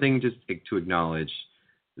one thing just to acknowledge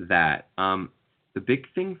that the big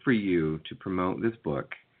thing for you to promote this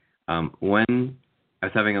book, when I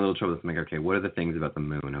was having a little trouble with, I'm like, okay, what are the things about the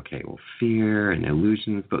moon? Okay, well, fear and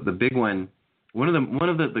illusions, but the big one of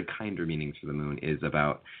the kinder meanings for the moon is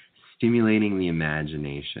about stimulating the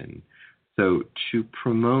imagination. So to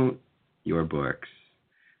promote your books,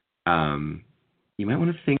 you might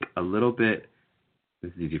want to think a little bit.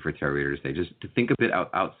 This is easy for a tarot reader to say, just to think a bit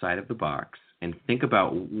outside of the box and think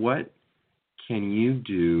about what can you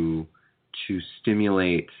do to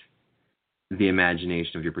stimulate the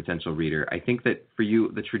imagination of your potential reader. I think that for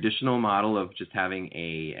you, the traditional model of just having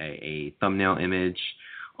a thumbnail image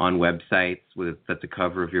on websites that's a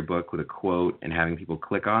cover of your book with a quote and having people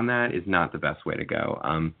click on that is not the best way to go.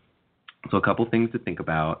 So a couple things to think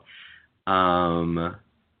about. One,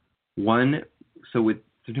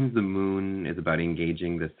 sometimes the moon is about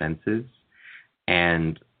engaging the senses,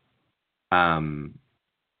 and I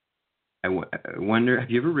wonder,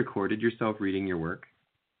 have you ever recorded yourself reading your work?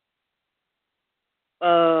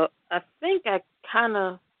 I think I kind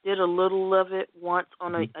of did a little of it once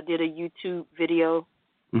I did a YouTube video,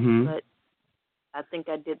 but I think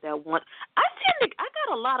I did that once. I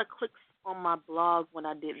got a lot of clicks on my blog when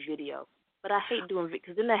I did video, but I hate doing it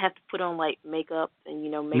because then I have to put on like makeup and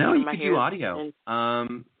make my hair. No, you could do audio.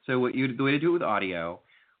 So the way to do it with audio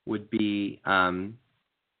would be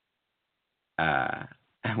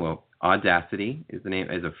Audacity is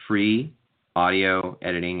a free audio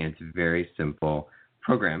editing, and it's a very simple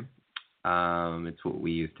program. It's what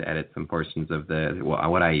we use to edit some portions of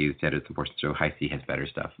what I use to edit some portions. So HiC has better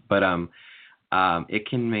stuff, but it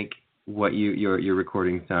can make what your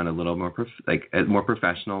recording sound a little more more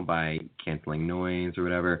professional by canceling noise or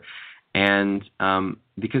whatever. And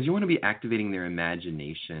because you want to be activating their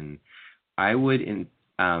imagination, I would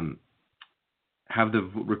have the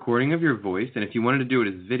recording of your voice, and if you wanted to do it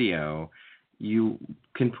as video, you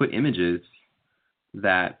can put images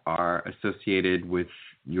that are associated with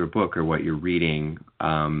your book or what you're reading.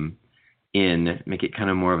 in, make it kind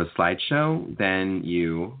of more of a slideshow, then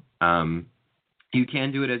you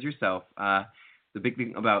can do it as yourself. The big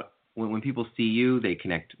thing about when people see you, they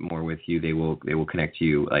connect more with you. They will connect to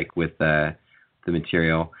you like with the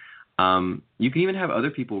material. You can even have other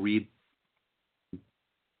people read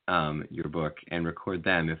your book and record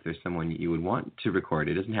them if there's someone you would want to record.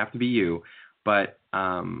 It doesn't have to be you, but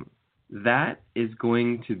that is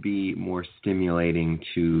going to be more stimulating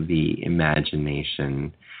to the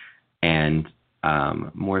imagination and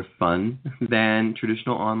more fun than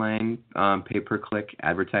traditional online pay-per-click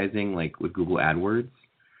advertising like with Google AdWords.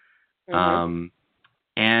 Mm-hmm.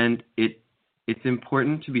 And it's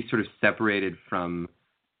important to be sort of separated from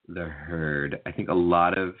the herd. I think a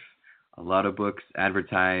lot of books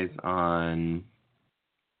advertise on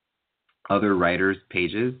other writers'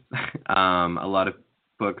 pages. A lot of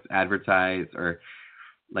books advertise or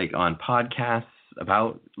like on podcasts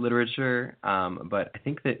about literature. But I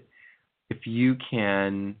think that if you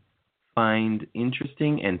can find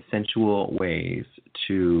interesting and sensual ways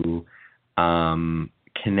to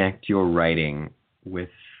connect your writing with,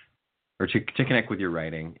 or to connect with your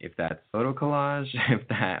writing, if that's photo collage, if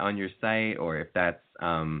that on your site, or if that's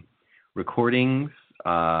recordings,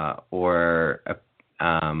 or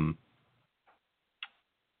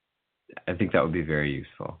I think that would be very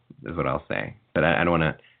useful, is what I'll say. But I don't want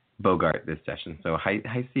to bogart this session. So,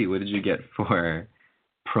 HiC, what did you get for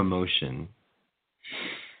promotion?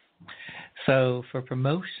 So for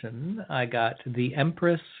promotion, I got The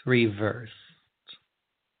Empress Reversed.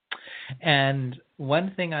 And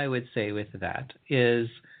one thing I would say with that is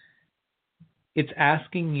it's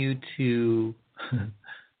asking you to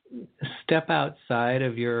step outside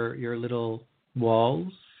of your little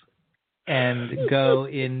walls and go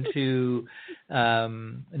into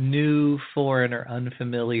new, foreign, or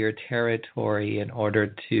unfamiliar territory in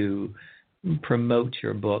order to promote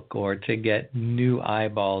your book or to get new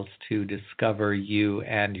eyeballs to discover you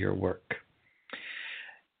and your work.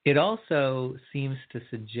 It also seems to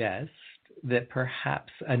suggest that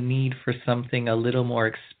perhaps a need for something a little more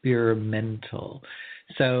experimental.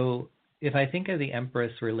 So if I think of the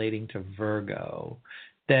Empress relating to Virgo,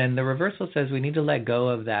 then the reversal says we need to let go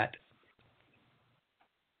of that